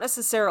 No, not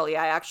necessarily.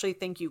 I actually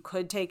think you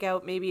could take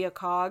out maybe a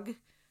cog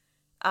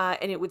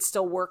and it would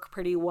still work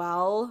pretty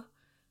well.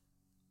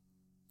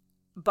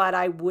 But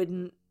I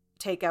wouldn't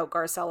take out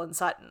Garcelle and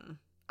Sutton.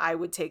 I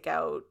would take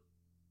out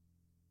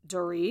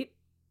Dorit.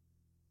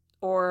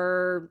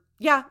 Or,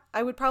 yeah,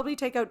 I would probably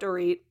take out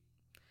Dorit.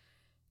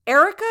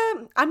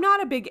 Erica, I'm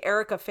not a big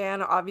Erica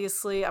fan,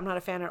 obviously. I'm not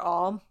a fan at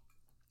all.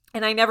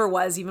 And I never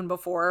was, even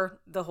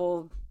before the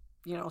whole,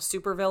 you know,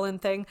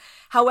 supervillain thing.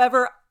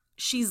 However,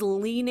 she's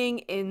leaning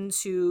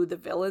into the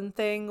villain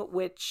thing,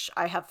 which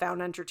I have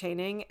found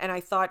entertaining. And I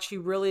thought she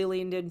really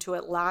leaned into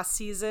it last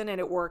season and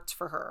it worked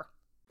for her.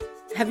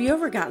 Have you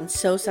ever gotten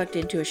so sucked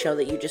into a show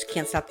that you just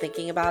can't stop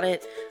thinking about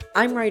it?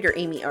 I'm writer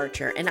Amy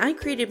Archer, and I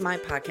created my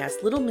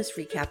podcast, Little Miss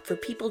Recap, for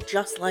people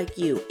just like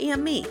you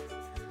and me.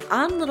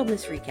 On Little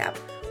Miss Recap,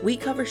 we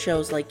cover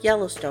shows like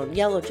Yellowstone,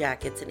 Yellow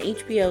Jackets, and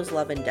HBO's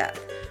Love and Death.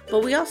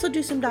 But we also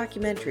do some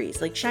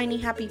documentaries like Shiny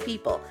Happy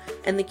People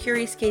and The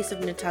Curious Case of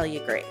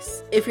Natalia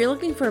Grace. If you're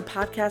looking for a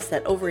podcast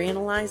that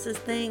overanalyzes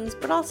things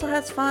but also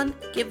has fun,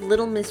 give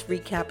Little Miss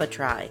Recap a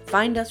try.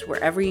 Find us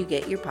wherever you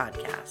get your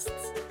podcasts.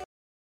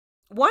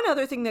 One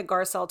other thing that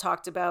Garcelle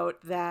talked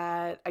about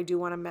that I do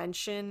want to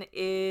mention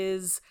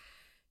is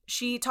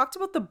she talked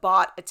about the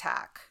bot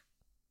attack.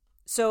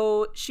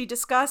 So she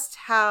discussed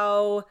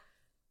how,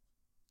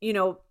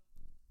 the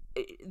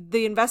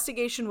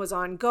investigation was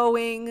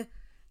ongoing,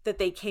 that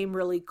they came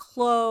really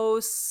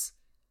close,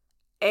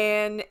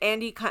 and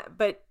Andy,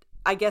 but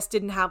I guess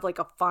didn't have like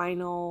a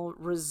final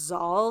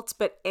result.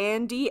 But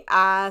Andy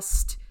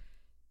asked,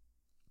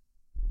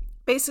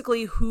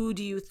 basically, who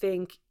do you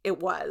think it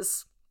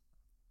was?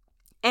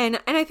 And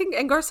I think,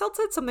 and Garcelle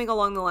said something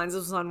along the lines,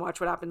 this was on Watch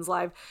What Happens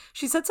Live.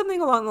 She said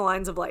something along the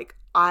lines of like,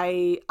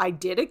 I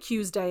did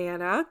accuse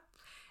Diana.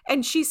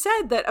 And she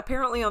said that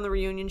apparently on the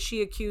reunion,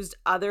 she accused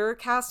other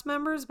cast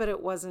members, but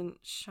it wasn't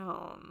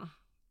shown,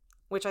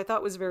 which I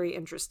thought was very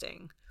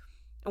interesting.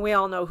 And we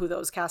all know who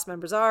those cast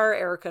members are,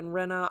 Erica and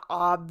Rinna,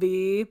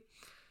 obvi.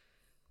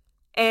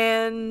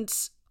 And,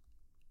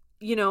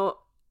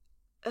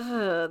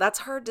 that's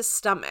hard to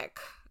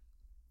stomach.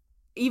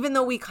 Even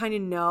though we kind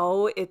of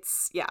know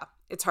it's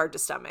hard to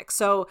stomach.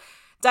 So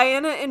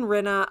Diana and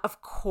Rinna,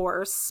 of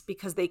course,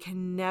 because they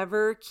can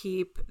never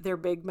keep their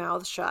big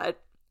mouth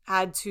shut,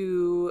 had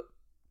to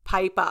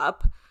pipe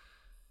up.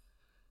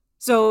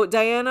 So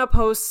Diana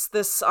posts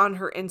this on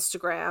her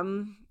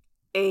Instagram,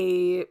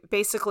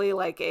 basically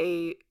like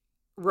a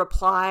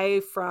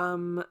reply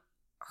from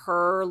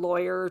her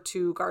lawyer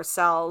to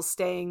Garcelle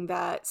saying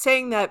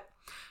that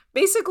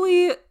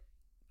basically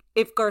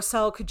if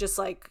Garcelle could just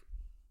like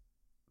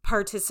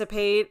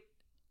participate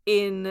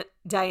in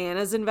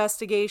Diana's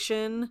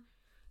investigation,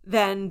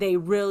 then they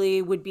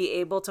really would be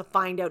able to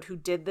find out who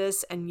did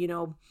this and,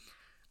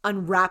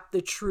 unwrap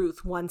the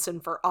truth once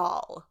and for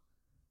all.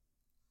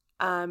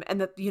 And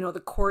that,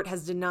 the court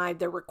has denied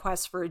their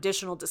request for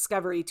additional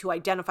discovery to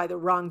identify the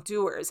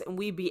wrongdoers. And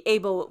we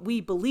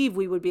believe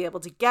we would be able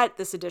to get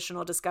this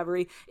additional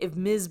discovery if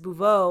Ms.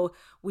 Bouveau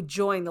would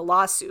join the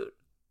lawsuit.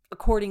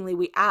 Accordingly,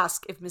 we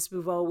ask if Ms.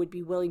 Bouveau would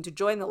be willing to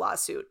join the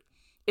lawsuit.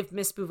 If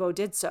Miss Bouveau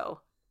did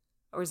so.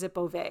 Or is it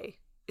Beauvais?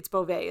 It's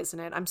Beauvais, isn't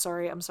it? I'm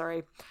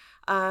sorry.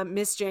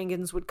 Miss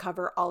Jenkins would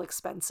cover all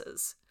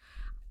expenses.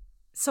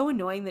 So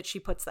annoying that she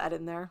puts that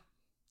in there.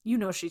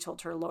 She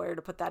told her lawyer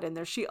to put that in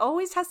there. She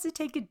always has to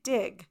take a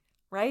dig,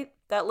 right?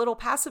 That little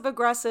passive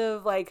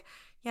aggressive, like,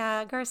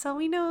 yeah, Garcelle,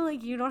 we know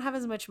like you don't have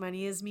as much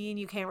money as me and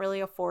you can't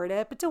really afford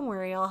it, but don't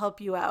worry, I'll help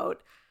you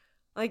out.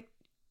 Like,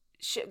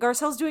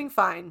 Garcelle's doing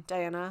fine,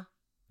 Diana.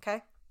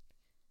 Okay?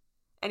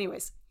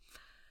 Anyways.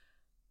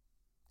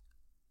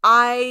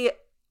 I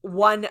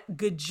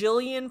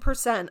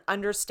 1,000,000,000%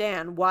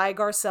 understand why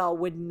Garcelle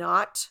would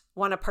not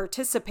want to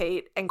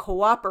participate and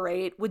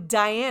cooperate with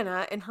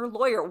Diana and her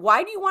lawyer.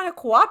 Why do you want to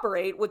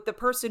cooperate with the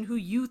person who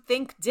you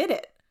think did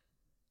it?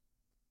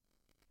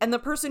 And the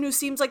person who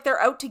seems like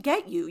they're out to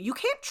get you? You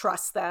can't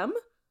trust them.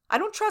 I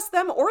don't trust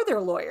them or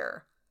their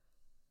lawyer.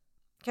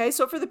 Okay,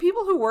 so for the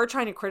people who were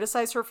trying to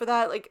criticize her for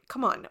that, like,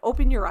 come on,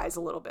 open your eyes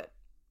a little bit.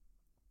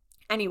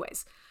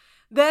 Anyways,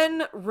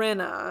 then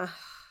Rinna,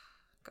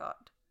 God.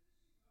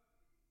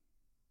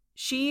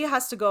 She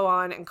has to go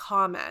on and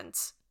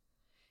comment.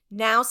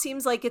 Now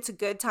seems like it's a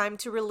good time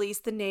to release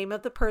the name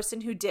of the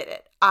person who did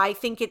it. I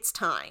think it's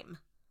time.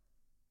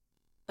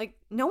 Like,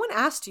 no one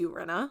asked you,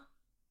 Rinna.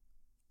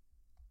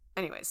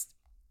 Anyways,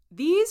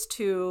 these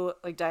two,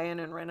 like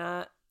Diana and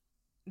Rinna,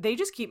 they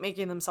just keep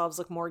making themselves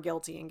look more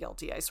guilty and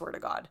guilty, I swear to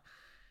God.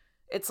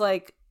 It's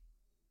like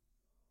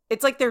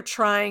they're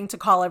trying to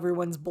call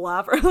everyone's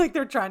bluff, or like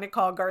they're trying to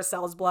call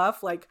Garcelle's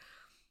bluff. Like,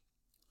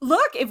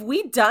 look, if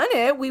we'd done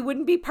it, we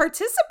wouldn't be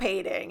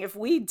participating. If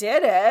we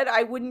did it,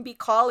 I wouldn't be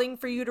calling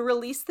for you to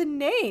release the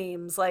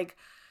names. Like,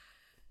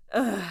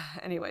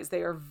 anyways,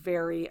 they are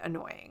very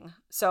annoying.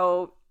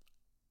 So,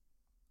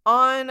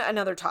 on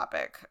another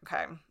topic,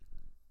 okay.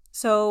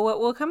 So, what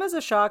will come as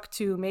a shock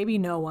to maybe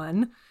no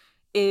one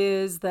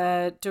is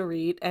that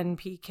Dorit and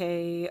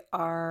PK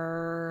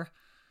are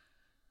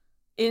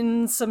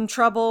in some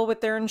trouble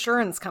with their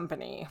insurance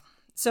company.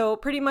 So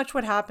pretty much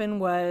what happened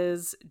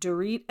was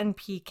Dorit and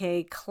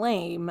PK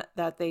claim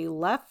that they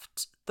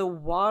left the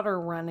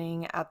water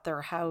running at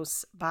their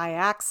house by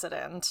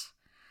accident,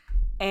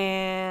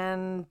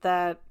 and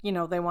that,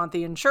 they want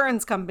the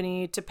insurance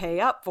company to pay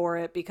up for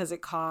it because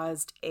it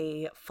caused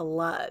a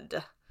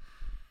flood.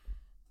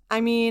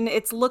 I mean,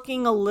 it's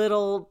looking a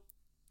little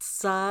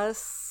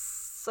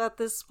sus at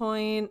this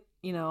point,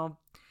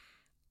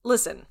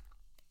 Listen,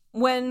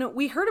 when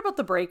we heard about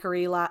the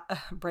breakery,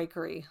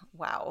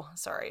 wow,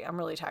 sorry, I'm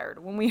really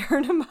tired. When we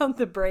heard about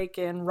the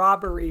break-in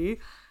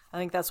robbery, I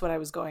think that's what I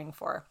was going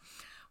for.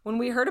 When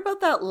we heard about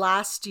that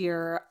last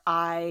year,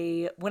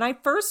 when I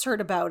first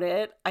heard about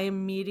it, I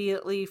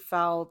immediately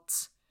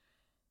felt,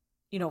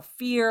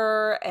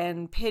 fear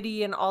and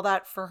pity and all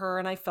that for her,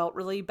 and I felt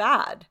really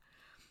bad.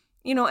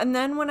 And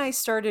then when I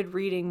started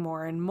reading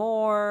more and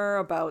more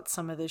about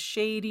some of the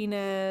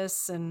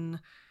shadiness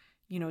and,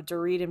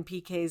 Dorit and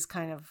PK's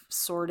kind of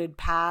sordid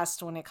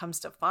past when it comes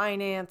to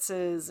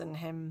finances and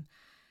him,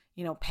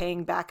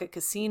 paying back a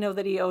casino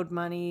that he owed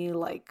money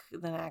like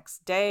the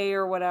next day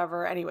or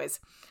whatever. Anyways,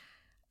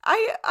 I'm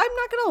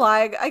not going to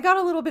lie. I got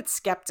a little bit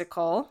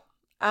skeptical.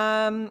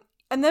 And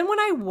then when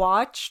I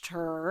watched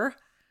her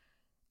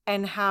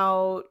and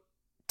how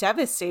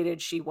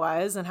devastated she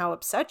was and how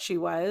upset she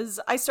was,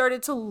 I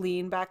started to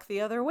lean back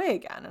the other way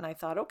again. And I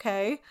thought,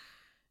 okay,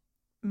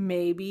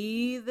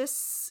 maybe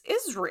this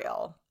is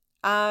real.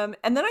 And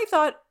then I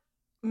thought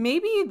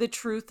maybe the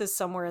truth is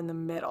somewhere in the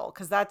middle,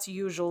 because that's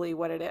usually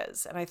what it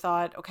is. And I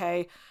thought,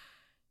 okay,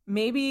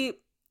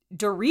 maybe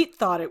Dorit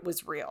thought it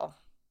was real.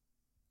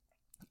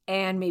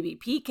 And maybe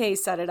PK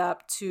set it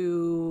up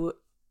to,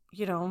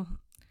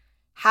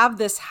 have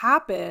this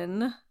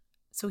happen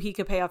so he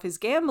could pay off his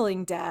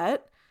gambling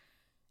debt.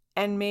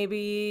 And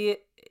maybe,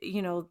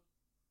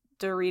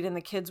 Dorit and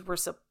the kids were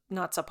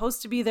not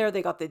supposed to be there.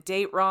 They got the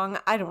date wrong.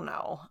 I don't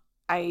know.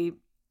 I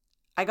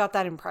got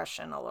that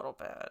impression a little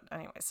bit.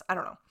 Anyways, I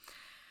don't know.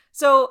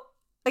 So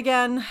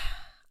again,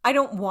 I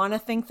don't want to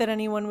think that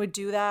anyone would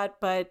do that,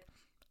 but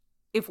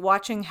if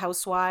watching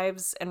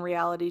Housewives and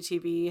reality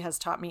TV has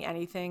taught me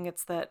anything,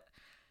 it's that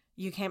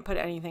you can't put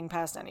anything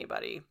past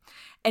anybody.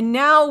 And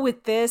now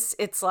with this,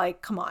 it's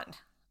like, come on.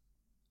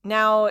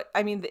 Now,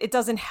 I mean, it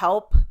doesn't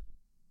help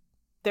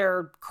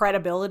their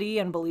credibility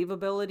and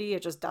believability.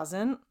 It just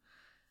doesn't.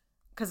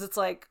 Because it's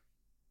like,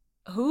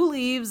 who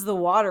leaves the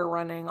water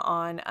running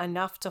on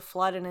enough to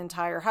flood an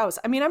entire house?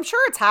 I mean, I'm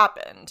sure it's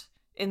happened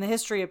in the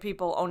history of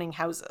people owning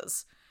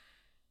houses.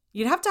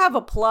 You'd have to have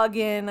a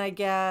plug-in, I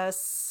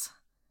guess,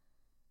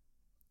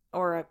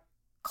 or a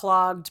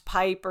clogged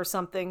pipe or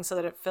something so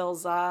that it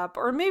fills up.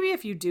 Or maybe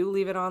if you do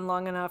leave it on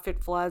long enough,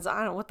 it floods. I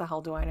don't know. What the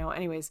hell do I know?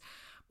 Anyways,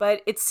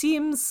 but it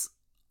seems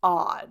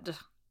odd.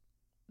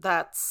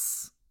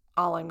 That's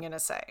all I'm going to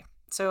say.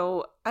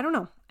 So I don't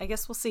know. I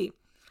guess we'll see.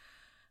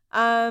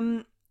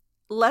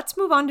 Let's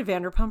move on to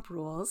Vanderpump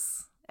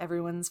Rules,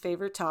 everyone's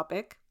favorite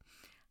topic.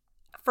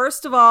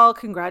 First of all,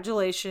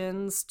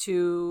 congratulations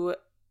to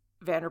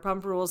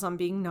Vanderpump Rules on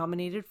being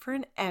nominated for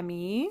an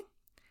Emmy,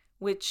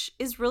 which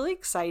is really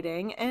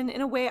exciting. And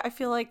in a way, I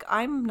feel like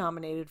I'm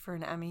nominated for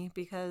an Emmy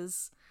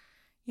because,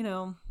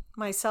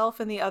 myself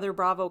and the other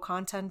Bravo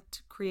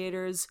content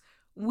creators,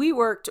 we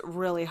worked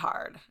really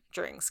hard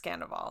during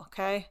Scandoval,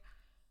 okay?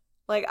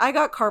 Like, I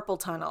got carpal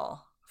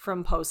tunnel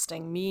from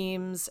posting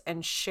memes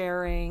and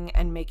sharing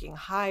and making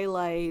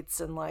highlights,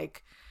 and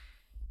like,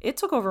 it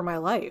took over my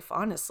life,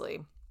 honestly.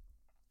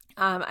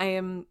 I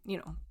am,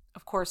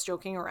 of course,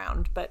 joking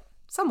around, but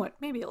somewhat,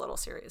 maybe a little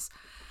serious.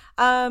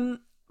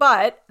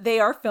 But they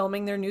are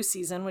filming their new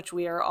season, which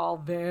we are all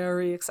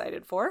very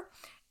excited for.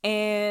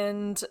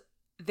 And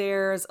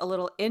there's a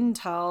little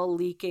intel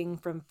leaking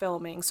from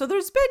filming. So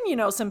there's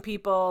been, some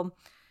people,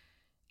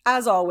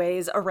 as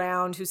always,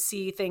 around who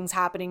see things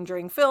happening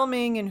during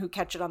filming and who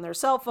catch it on their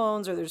cell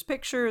phones, or there's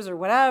pictures or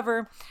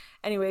whatever.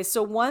 Anyway,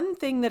 so one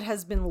thing that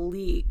has been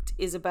leaked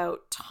is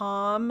about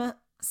Tom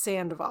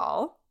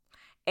Sandoval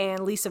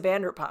and Lisa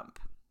Vanderpump.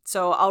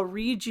 So I'll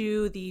read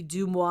you the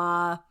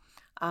DeuxMoi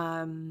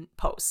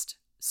post.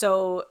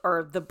 So,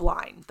 or the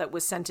blind that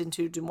was sent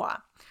into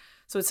DeuxMoi.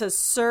 So it says,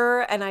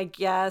 "Sir," and I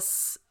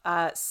guess,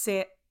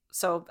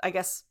 so I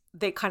guess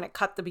they kind of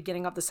cut the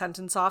beginning of the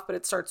sentence off, but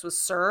it starts with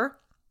 "Sir."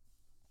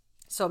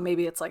 So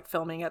maybe it's like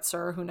filming at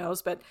Sir, who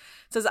knows? But it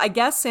says, "I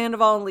guess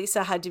Sandoval and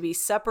Lisa had to be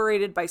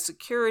separated by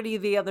security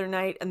the other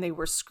night and they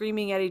were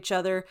screaming at each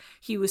other.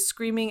 He was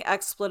screaming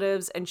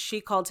expletives and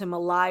she called him a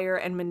liar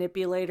and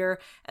manipulator,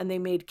 and they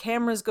made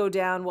cameras go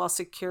down while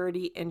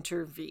security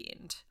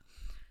intervened."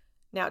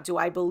 Now, do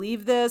I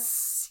believe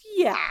this?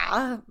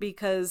 Yeah,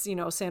 because,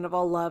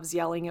 Sandoval loves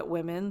yelling at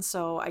women,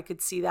 so I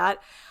could see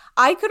that.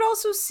 I could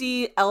also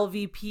see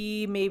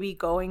LVP maybe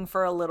going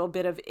for a little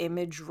bit of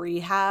image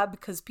rehab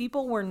because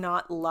people were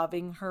not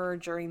loving her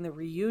during the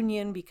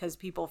reunion because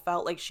people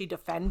felt like she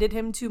defended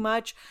him too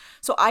much.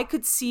 So I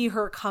could see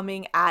her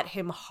coming at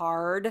him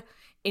hard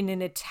in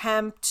an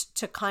attempt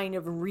to kind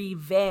of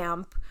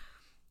revamp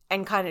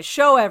and kind of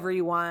show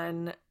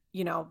everyone,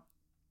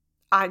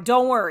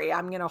 don't worry,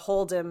 I'm going to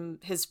hold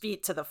his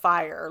feet to the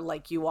fire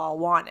like you all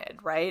wanted,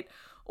 right?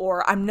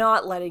 Or I'm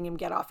not letting him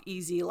get off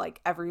easy like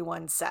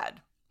everyone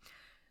said.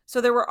 So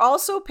there were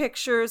also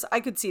pictures. I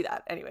could see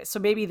that anyway. So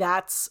maybe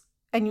that's,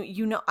 and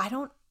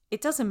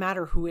it doesn't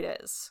matter who it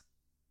is,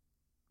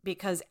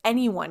 because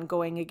anyone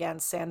going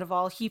against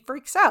Sandoval, he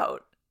freaks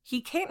out.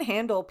 He can't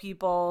handle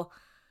people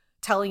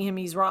telling him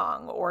he's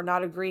wrong or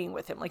not agreeing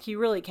with him. Like, he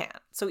really can't.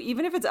 So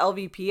even if it's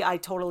LVP, I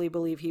totally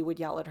believe he would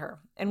yell at her.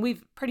 And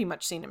we've pretty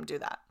much seen him do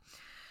that.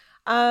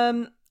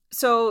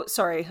 So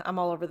sorry, I'm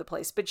all over the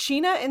place. But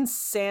Sheena and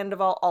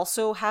Sandoval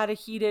also had a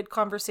heated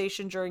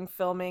conversation during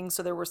filming.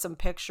 So there were some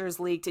pictures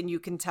leaked and you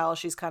can tell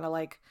she's kind of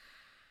like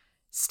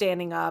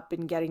standing up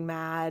and getting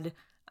mad.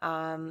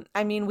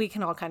 We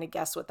can all kind of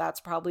guess what that's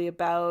probably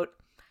about.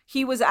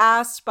 He was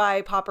asked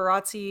by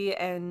paparazzi,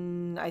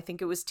 and I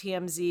think it was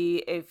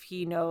TMZ, if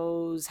he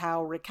knows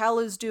how Raquel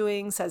is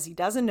doing. Says he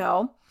doesn't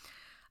know.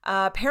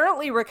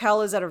 Apparently,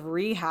 Raquel is out of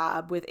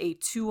rehab with a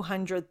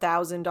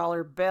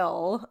 $200,000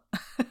 bill.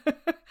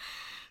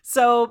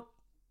 So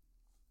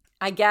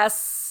I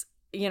guess,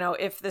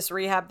 if this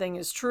rehab thing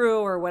is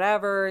true or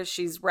whatever,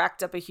 she's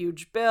racked up a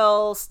huge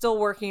bill, still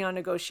working on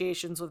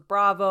negotiations with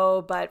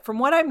Bravo. But from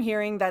what I'm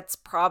hearing, that's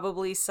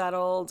probably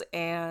settled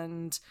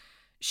and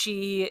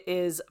she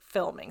is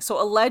filming.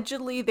 So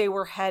allegedly, they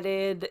were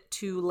headed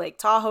to Lake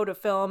Tahoe to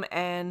film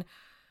and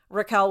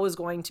Raquel was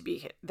going to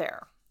be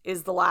there,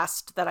 is the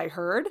last that I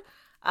heard.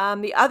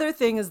 The other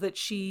thing is that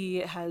she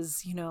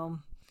has,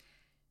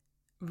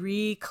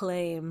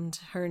 reclaimed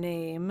her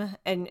name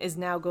and is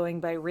now going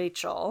by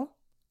Rachel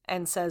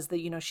and says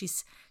that,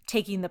 she's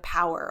taking the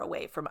power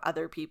away from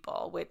other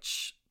people,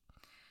 which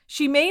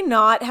she may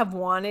not have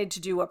wanted to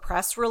do a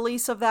press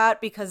release of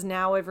that because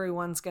now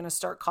everyone's going to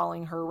start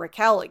calling her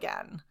Raquel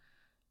again,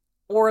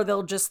 or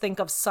they'll just think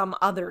of some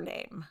other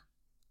name.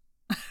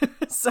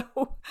 So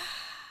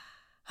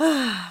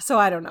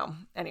I don't know.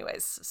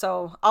 Anyways,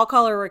 so I'll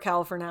call her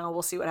Raquel for now.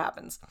 We'll see what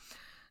happens.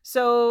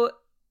 So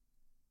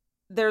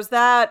there's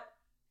that.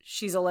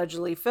 She's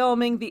allegedly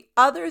filming. The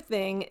other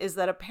thing is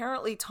that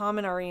apparently Tom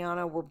and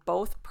Ariana were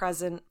both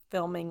present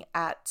filming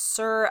at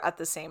SUR at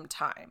the same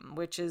time,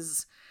 which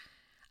is,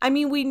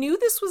 we knew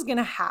this was going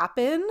to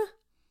happen.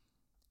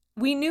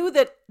 We knew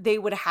that they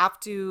would have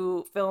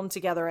to film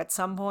together at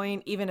some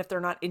point, even if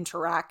they're not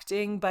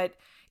interacting, but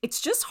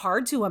it's just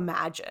hard to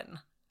imagine.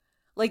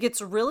 Like,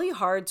 it's really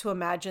hard to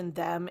imagine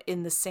them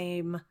in the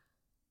same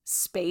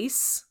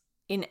space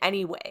in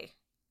any way.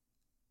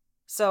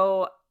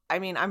 So,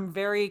 I'm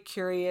very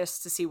curious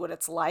to see what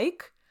it's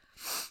like.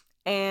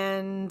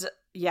 And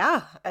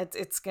yeah,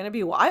 it's going to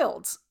be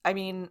wild.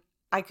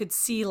 I could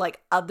see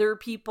like other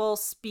people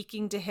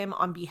speaking to him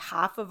on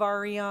behalf of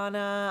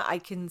Ariana. I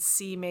can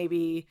see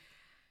maybe,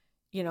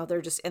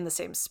 they're just in the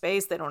same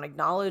space. They don't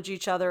acknowledge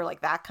each other,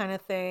 like that kind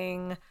of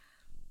thing.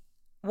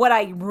 What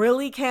I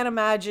really can't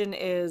imagine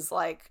is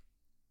like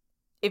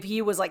if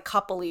he was like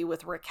coupley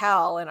with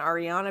Raquel and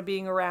Ariana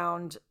being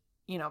around,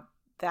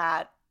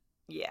 that,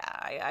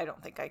 yeah, I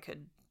don't think I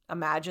could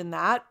imagine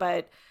that.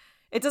 But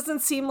it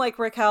doesn't seem like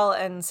Raquel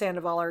and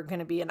Sandoval are going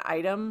to be an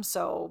item.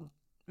 So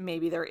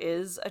maybe there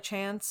is a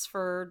chance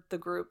for the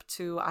group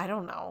to, I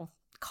don't know,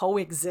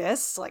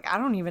 coexist. Like, I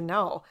don't even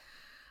know.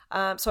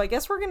 So I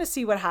guess we're going to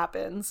see what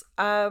happens.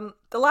 The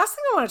last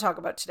thing I want to talk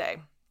about today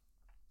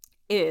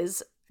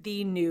is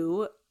the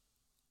new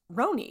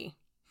RHONY.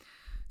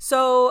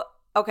 So,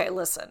 okay,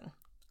 listen,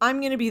 I'm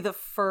going to be the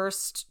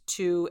first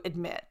to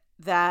admit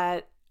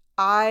that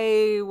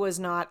I was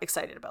not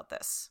excited about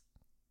this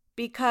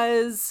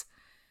because,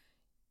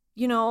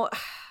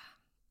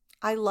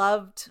 I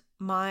loved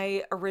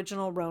my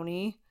original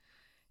RHONY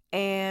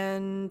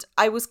and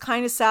I was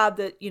kind of sad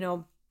that,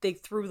 they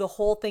threw the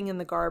whole thing in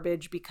the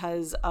garbage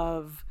because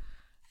of,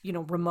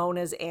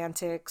 Ramona's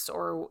antics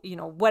or,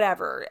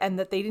 whatever. And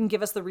that they didn't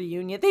give us the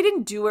reunion. They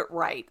didn't do it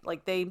right.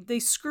 Like they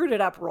screwed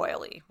it up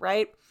royally.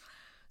 Right.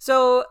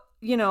 So,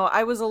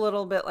 I was a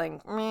little bit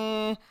like,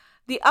 meh.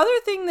 The other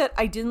thing that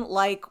I didn't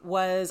like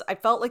was I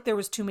felt like there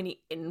was too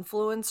many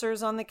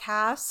influencers on the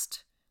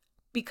cast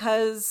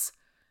because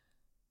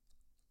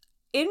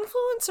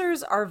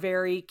influencers are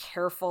very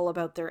careful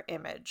about their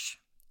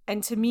image.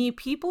 And to me,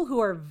 people who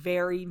are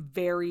very,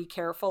 very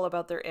careful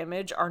about their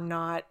image are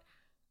not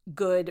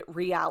good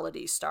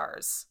reality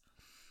stars.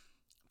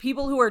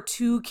 People who are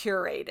too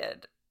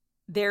curated,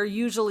 they're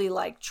usually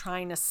like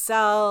trying to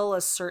sell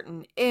a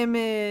certain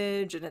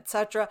image and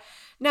etc.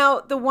 Now,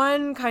 the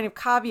one kind of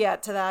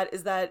caveat to that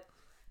is that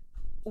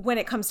when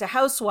it comes to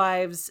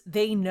housewives,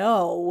 they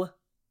know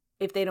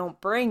if they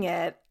don't bring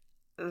it,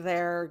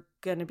 they're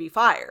going to be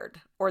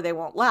fired or they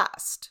won't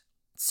last.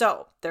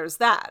 So there's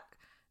that.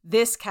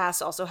 This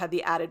cast also had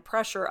the added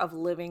pressure of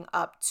living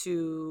up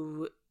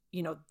to,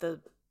 the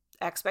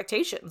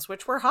expectations,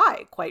 which were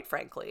high, quite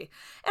frankly.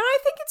 And I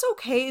think it's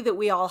okay that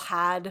we all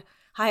had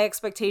high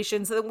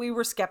expectations, that we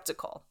were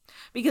skeptical.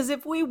 Because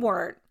if we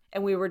weren't,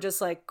 and we were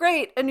just like,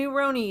 great, a new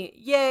RHONY,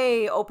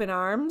 yay, open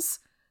arms,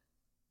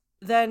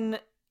 then,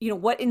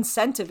 what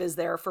incentive is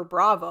there for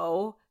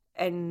Bravo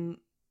and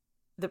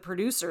the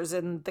producers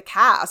and the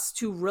cast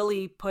to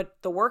really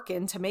put the work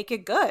in to make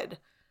it good?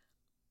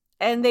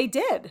 And they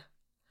did.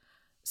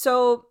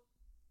 So,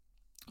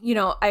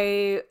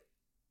 I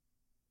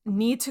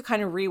need to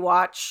kind of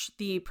rewatch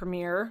the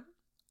premiere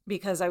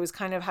because I was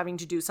kind of having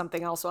to do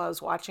something else while I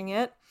was watching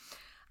it.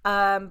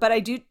 But I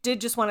did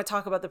just want to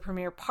talk about the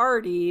premiere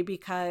party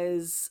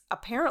because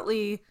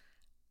apparently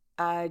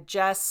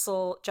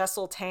Jessel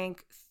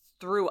Tank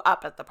threw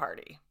up at the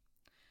party.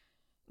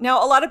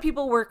 Now, a lot of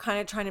people were kind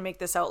of trying to make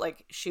this out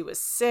like she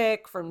was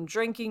sick from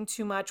drinking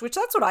too much, which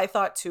that's what I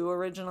thought too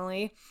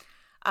originally.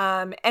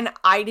 And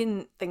I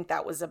didn't think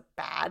that was a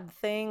bad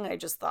thing. I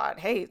just thought,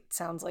 hey, it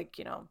sounds like,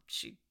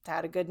 she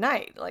had a good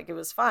night. Like it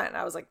was fun.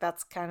 I was like,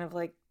 that's kind of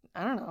like,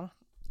 I don't know.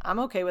 I'm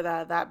okay with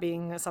that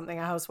being something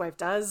a housewife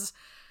does.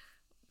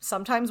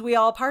 sometimes we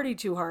all party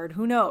too hard.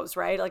 Who knows,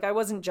 right? Like, I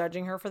wasn't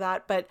judging her for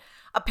that, but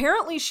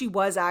apparently she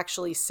was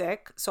actually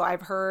sick. So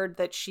I've heard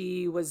that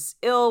she was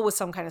ill with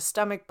some kind of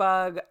stomach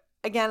bug.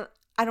 Again,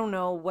 I don't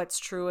know what's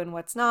true and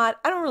what's not.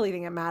 I don't really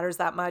think it matters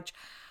that much,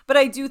 but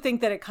I do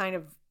think that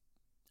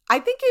I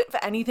think if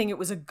anything, it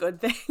was a good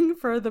thing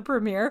for the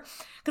premiere,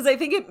 because I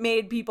think it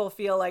made people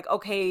feel like,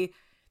 okay,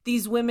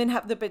 these women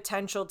have the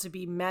potential to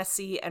be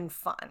messy and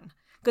fun.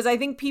 Because I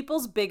think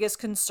people's biggest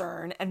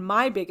concern, and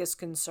my biggest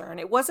concern,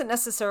 it wasn't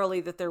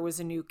necessarily that there was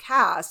a new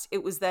cast.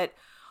 It was that,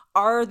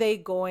 are they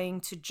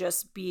going to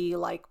just be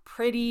like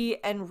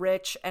pretty and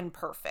rich and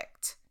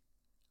perfect?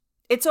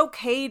 It's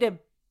okay to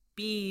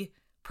be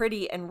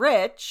pretty and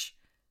rich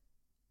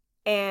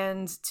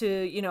and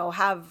to,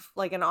 have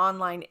like an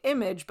online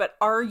image, but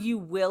are you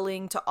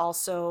willing to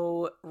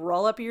also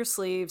roll up your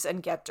sleeves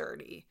and get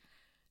dirty?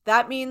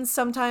 That means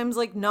sometimes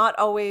like not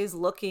always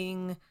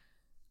looking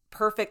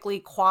perfectly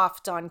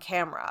coiffed on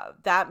camera.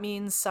 That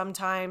means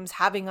sometimes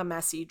having a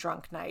messy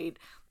drunk night.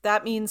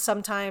 That means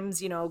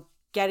sometimes,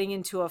 getting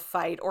into a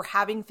fight or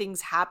having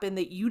things happen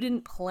that you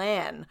didn't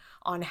plan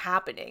on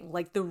happening,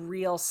 like the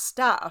real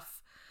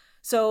stuff.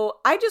 So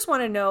I just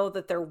want to know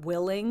that they're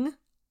willing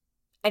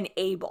and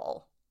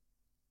able.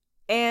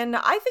 And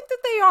I think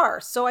that they are.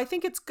 So I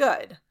think it's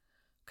good.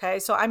 Okay.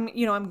 So I'm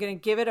going to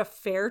give it a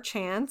fair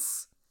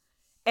chance.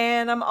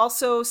 And I'm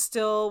also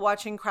still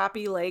watching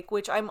Crappie Lake,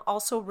 which I'm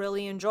also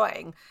really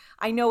enjoying.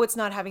 I know it's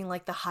not having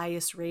like the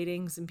highest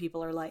ratings, and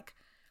people are like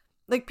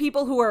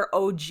people who are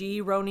OG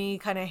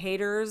RHONY kind of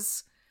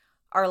haters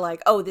are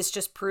like, oh, this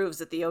just proves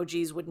that the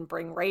OGs wouldn't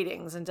bring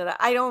ratings. And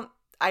I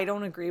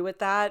don't agree with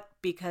that,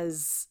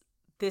 because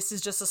this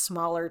is just a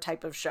smaller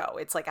type of show.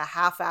 It's like a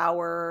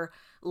half-hour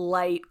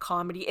light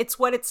comedy. It's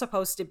what it's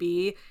supposed to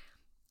be.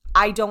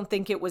 I don't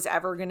think it was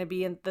ever going to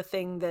be the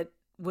thing that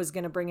was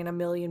going to bring in 1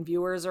 million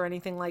viewers or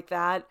anything like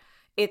that.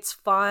 It's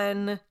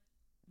fun.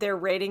 Their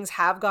ratings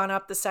have gone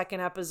up the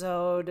second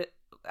episode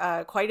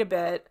quite a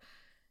bit.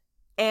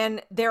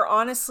 And they're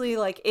honestly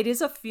like, it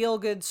is a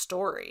feel-good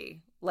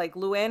story. Like,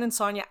 Luann and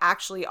Sonia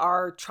actually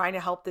are trying to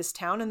help this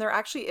town, and there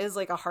actually is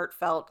like a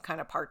heartfelt kind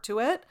of part to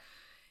it.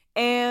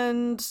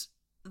 And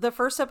the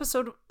first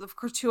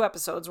 2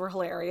 episodes were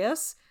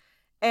hilarious.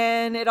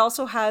 And it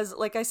also has,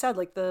 like I said,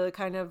 like the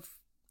kind of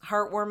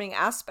heartwarming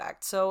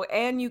aspect. So,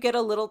 and you get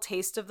a little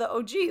taste of the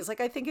OGs. Like,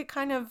 I think it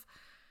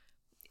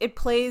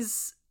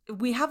plays,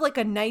 we have like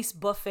a nice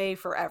buffet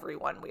for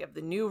everyone. We have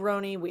the new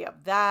RHONY, we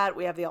have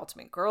the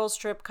Ultimate Girls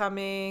Trip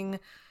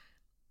coming.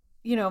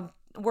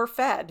 We're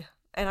fed,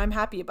 and I'm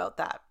happy about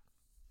that.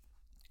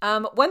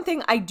 One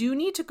thing, I do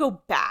need to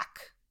go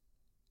back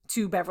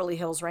to Beverly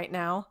Hills right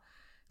now,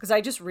 because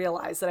I just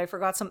realized that I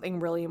forgot something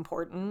really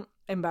important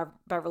in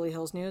Beverly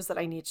Hills news that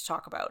I need to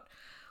talk about,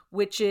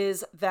 which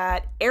is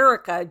that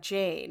Erika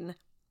Jayne,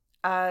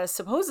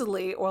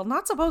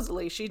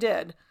 she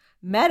did,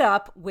 met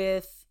up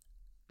with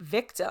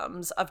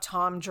victims of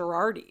Tom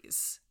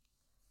Girardi's.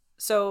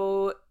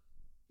 So,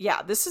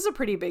 yeah, this is a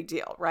pretty big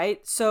deal,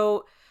 right?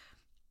 So,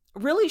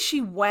 really, she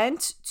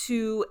went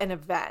to an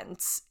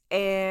event,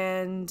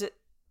 and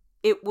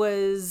it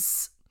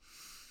was...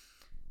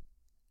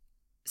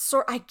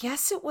 So I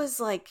guess it was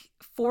like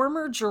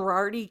former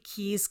Girardi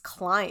Keys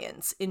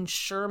clients in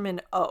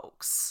Sherman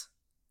Oaks.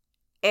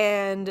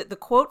 And the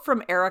quote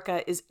from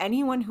Erika is,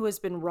 "Anyone who has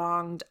been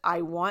wronged,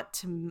 I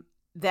want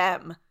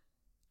them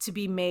to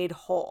be made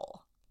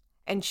whole."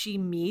 And she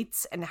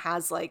meets and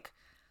has like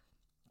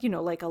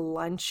a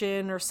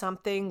luncheon or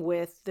something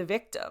with the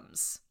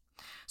victims.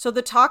 So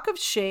the Talk of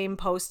Shame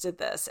posted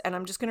this, and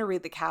I'm just going to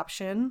read the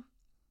caption.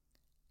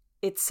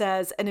 It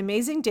says, "An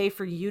amazing day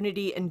for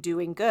unity and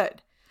doing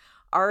good.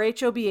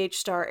 RHOBH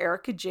star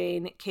Erika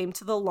Jayne came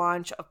to the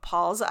launch of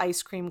Paul's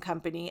Ice Cream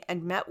Company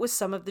and met with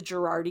some of the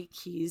Girardi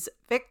Keys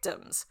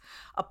victims.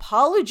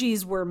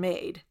 Apologies were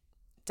made."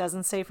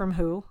 Doesn't say from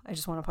who. I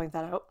just want to point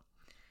that out.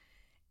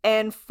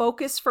 "And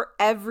focus for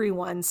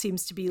everyone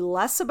seems to be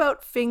less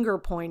about finger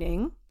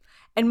pointing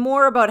and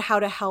more about how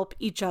to help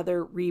each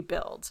other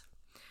rebuild.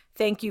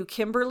 Thank you,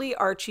 Kimberly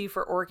Archie,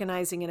 for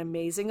organizing an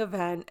amazing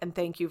event, and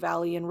thank you,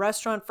 Valley Inn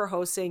Restaurant, for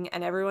hosting,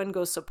 and everyone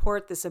go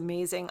support this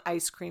amazing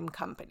ice cream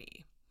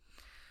company."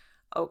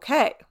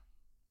 Okay.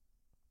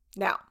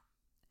 Now,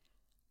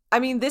 I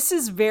mean, this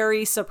is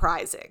very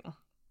surprising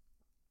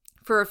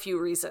for a few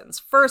reasons.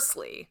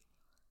 Firstly,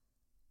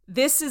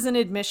 this is an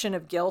admission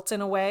of guilt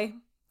in a way.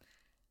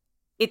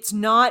 It's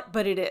not,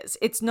 but it is.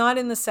 It's not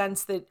in the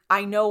sense that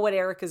I know what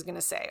Erika's going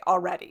to say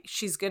already.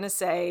 She's going to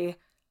say,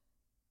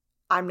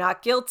 "I'm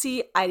not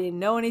guilty. I didn't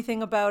know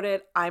anything about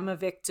it. I'm a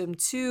victim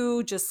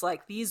too, just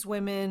like these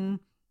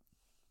women.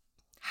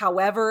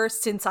 However,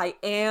 since I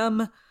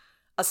am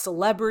a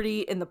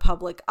celebrity in the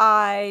public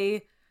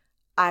eye,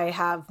 I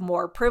have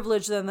more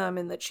privilege than them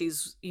in that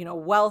she's,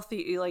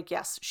 wealthy." Like,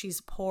 yes, she's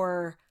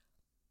poor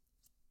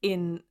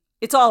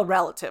it's all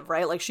relative,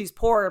 right? Like, she's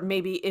poor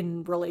maybe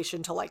in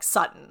relation to like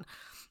Sutton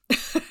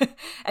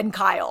and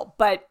Kyle,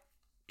 but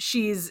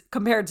she's,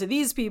 compared to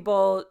these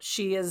people,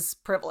 she is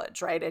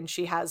privileged, right? And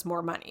she has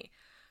more money.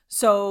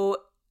 So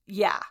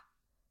yeah,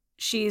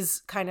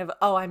 she's kind of,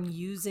 oh, I'm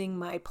using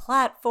my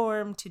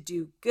platform to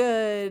do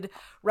good,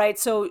 right?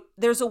 So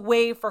there's a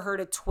way for her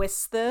to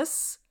twist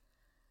this,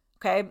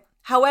 okay?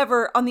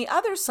 However, on the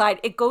other side,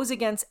 it goes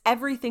against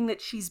everything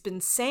that she's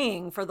been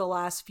saying for the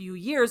last few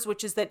years,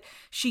 which is that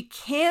she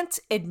can't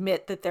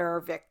admit that there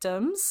are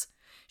victims.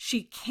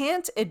 She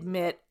can't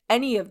admit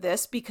any of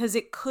this because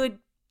it could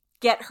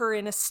get her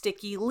in a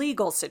sticky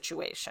legal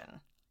situation.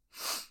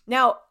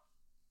 Now,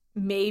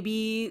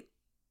 maybe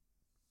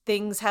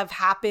things have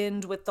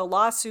happened with the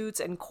lawsuits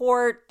and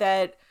court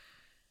that,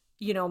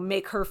 you know,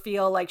 make her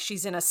feel like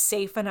she's in a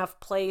safe enough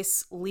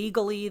place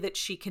legally that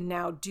she can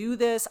now do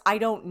this. I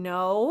don't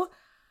know.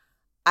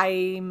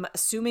 I'm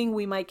assuming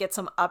we might get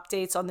some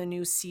updates on the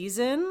new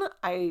season.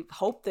 I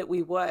hope that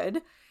we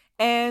would.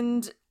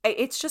 And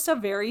it's just a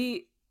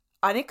very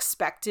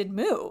unexpected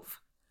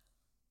move.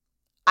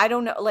 I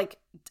don't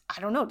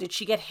know. Did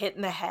she get hit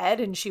in the head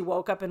and she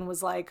woke up and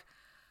was like,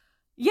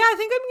 yeah, I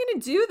think I'm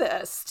going to do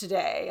this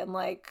today and,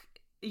 like,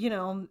 you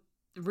know,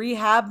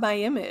 rehab my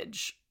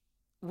image,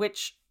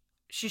 which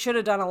she should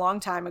have done a long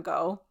time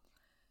ago.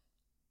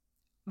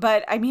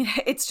 But I mean,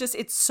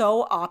 it's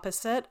so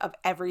opposite of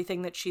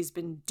everything that she's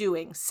been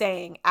doing,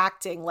 saying,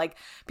 acting. Like,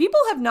 people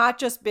have not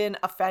just been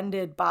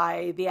offended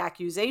by the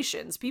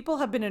accusations. People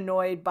have been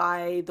annoyed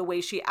by the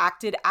way she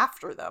acted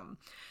after them.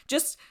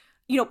 Just,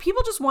 you know,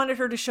 people just wanted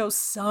her to show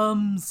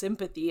some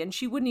sympathy, and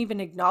she wouldn't even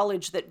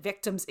acknowledge that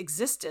victims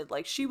existed.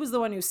 Like, she was the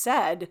one who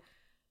said,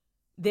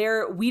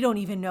 we don't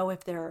even know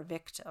if there are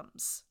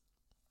victims.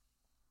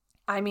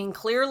 I mean,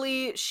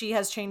 clearly she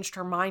has changed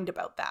her mind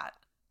about that.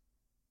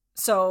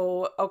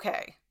 So,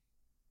 okay.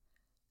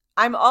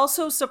 I'm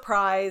also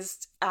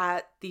surprised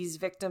at these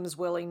victims'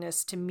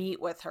 willingness to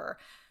meet with her.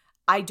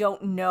 I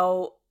don't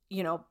know,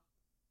 you know,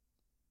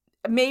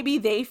 maybe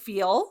they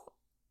feel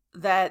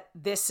that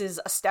this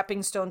is a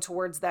stepping stone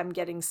towards them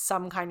getting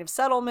some kind of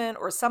settlement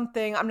or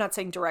something. I'm not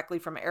saying directly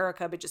from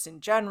Erica, but just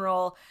in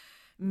general.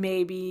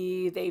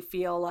 Maybe they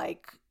feel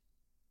like,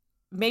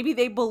 maybe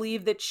they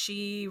believe that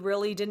she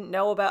really didn't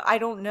know about, I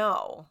don't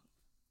know.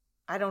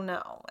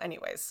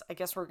 Anyways, I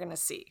guess we're going to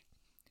see.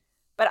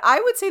 But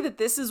I would say that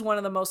this is one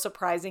of the most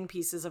surprising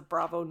pieces of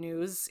Bravo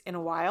news in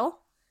a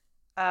while.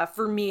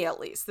 For me, at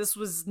least. This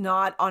was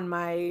not on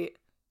my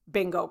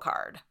bingo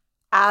card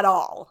at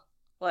all.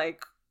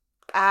 Like,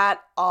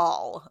 at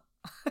all.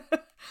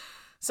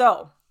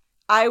 So,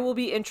 I will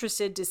be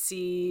interested to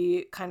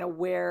see kind of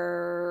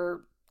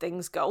where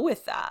things go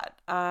with that.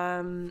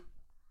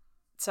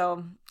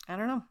 So, I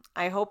don't know.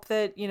 I hope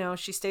that, you know,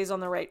 she stays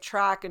on the right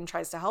track and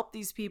tries to help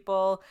these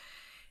people.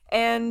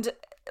 And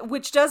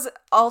which does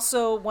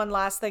also, one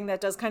last thing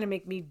that does kind of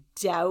make me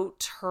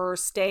doubt her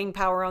staying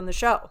power on the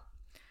show.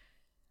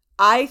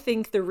 I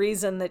think the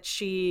reason that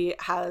she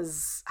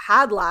has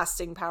had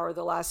lasting power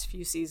the last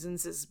few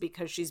seasons is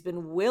because she's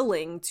been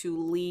willing to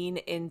lean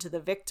into the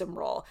victim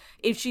role.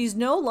 If she's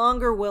no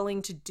longer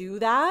willing to do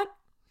that,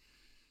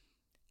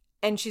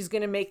 and she's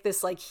going to make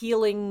this like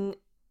healing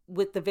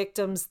with the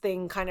victims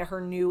thing kind of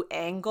her new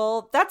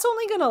angle, that's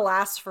only going to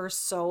last for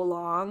so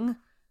long.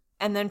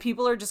 And then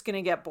people are just going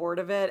to get bored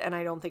of it. And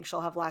I don't think she'll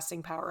have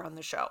lasting power on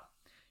the show.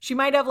 She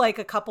might have like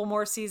a couple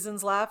more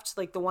seasons left,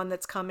 like the one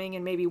that's coming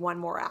and maybe one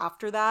more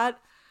after that.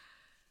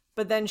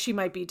 But then she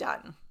might be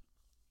done.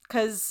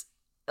 Because,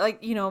 like,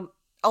 you know,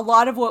 a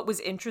lot of what was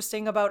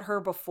interesting about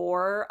her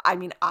before, I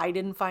mean, I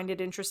didn't find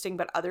it interesting,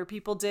 but other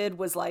people did,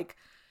 was like,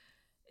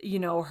 you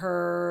know,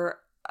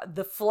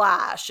 the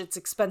flash, it's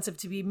expensive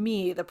to be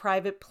me, the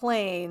private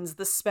planes,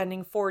 the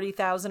spending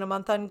 $40,000 a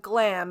month on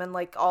glam, and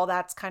like all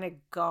that's kind of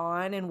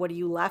gone. And what are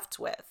you left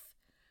with?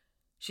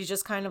 She's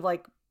just kind of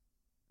like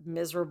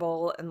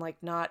miserable and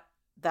like not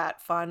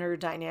that fun or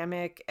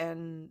dynamic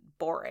and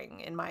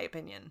boring, in my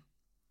opinion.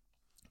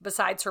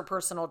 Besides her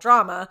personal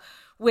drama,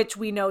 which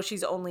we know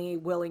she's only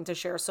willing to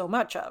share so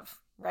much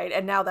of, right?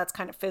 And now that's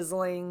kind of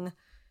fizzling.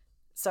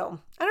 So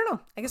I don't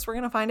know. I guess we're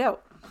going to find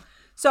out.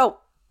 So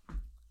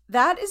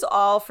that is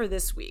all for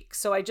this week.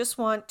 So I just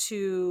want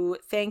to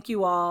thank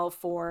you all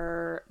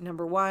for,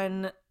 number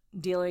one,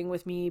 dealing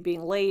with me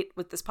being late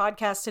with this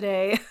podcast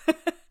today.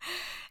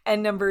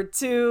 And number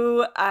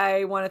two,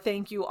 I want to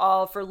thank you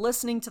all for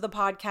listening to the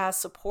podcast,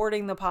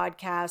 supporting the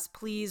podcast.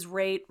 Please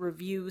rate,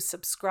 review,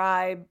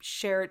 subscribe,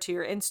 share it to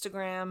your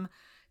Instagram,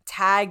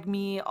 tag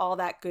me, all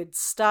that good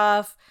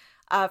stuff.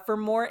 For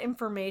more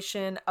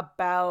information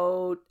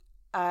about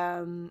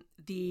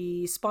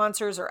the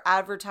sponsors or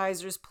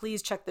advertisers,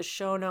 please check the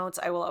show notes.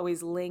 I will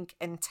always link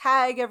and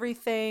tag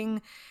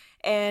everything.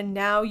 And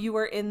now you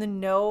are in the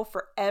know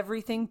for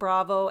everything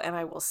Bravo, and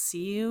I will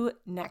see you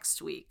next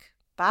week.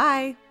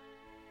 Bye.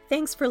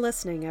 Thanks for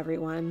listening,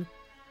 everyone.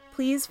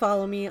 Please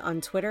follow me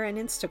on Twitter and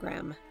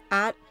Instagram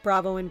at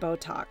Bravo and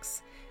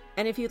Botox.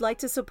 And if you'd like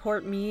to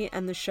support me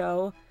and the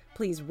show,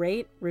 please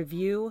rate,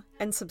 review,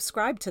 and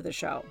subscribe to the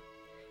show.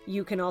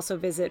 You can also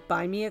visit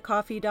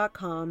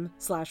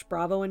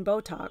buymeacoffee.com/Bravo and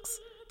Botox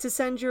to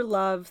send your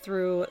love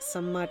through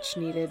some much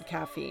needed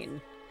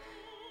caffeine.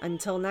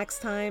 Until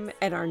next time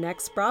and our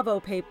next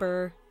Bravo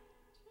paper,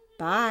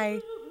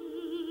 bye.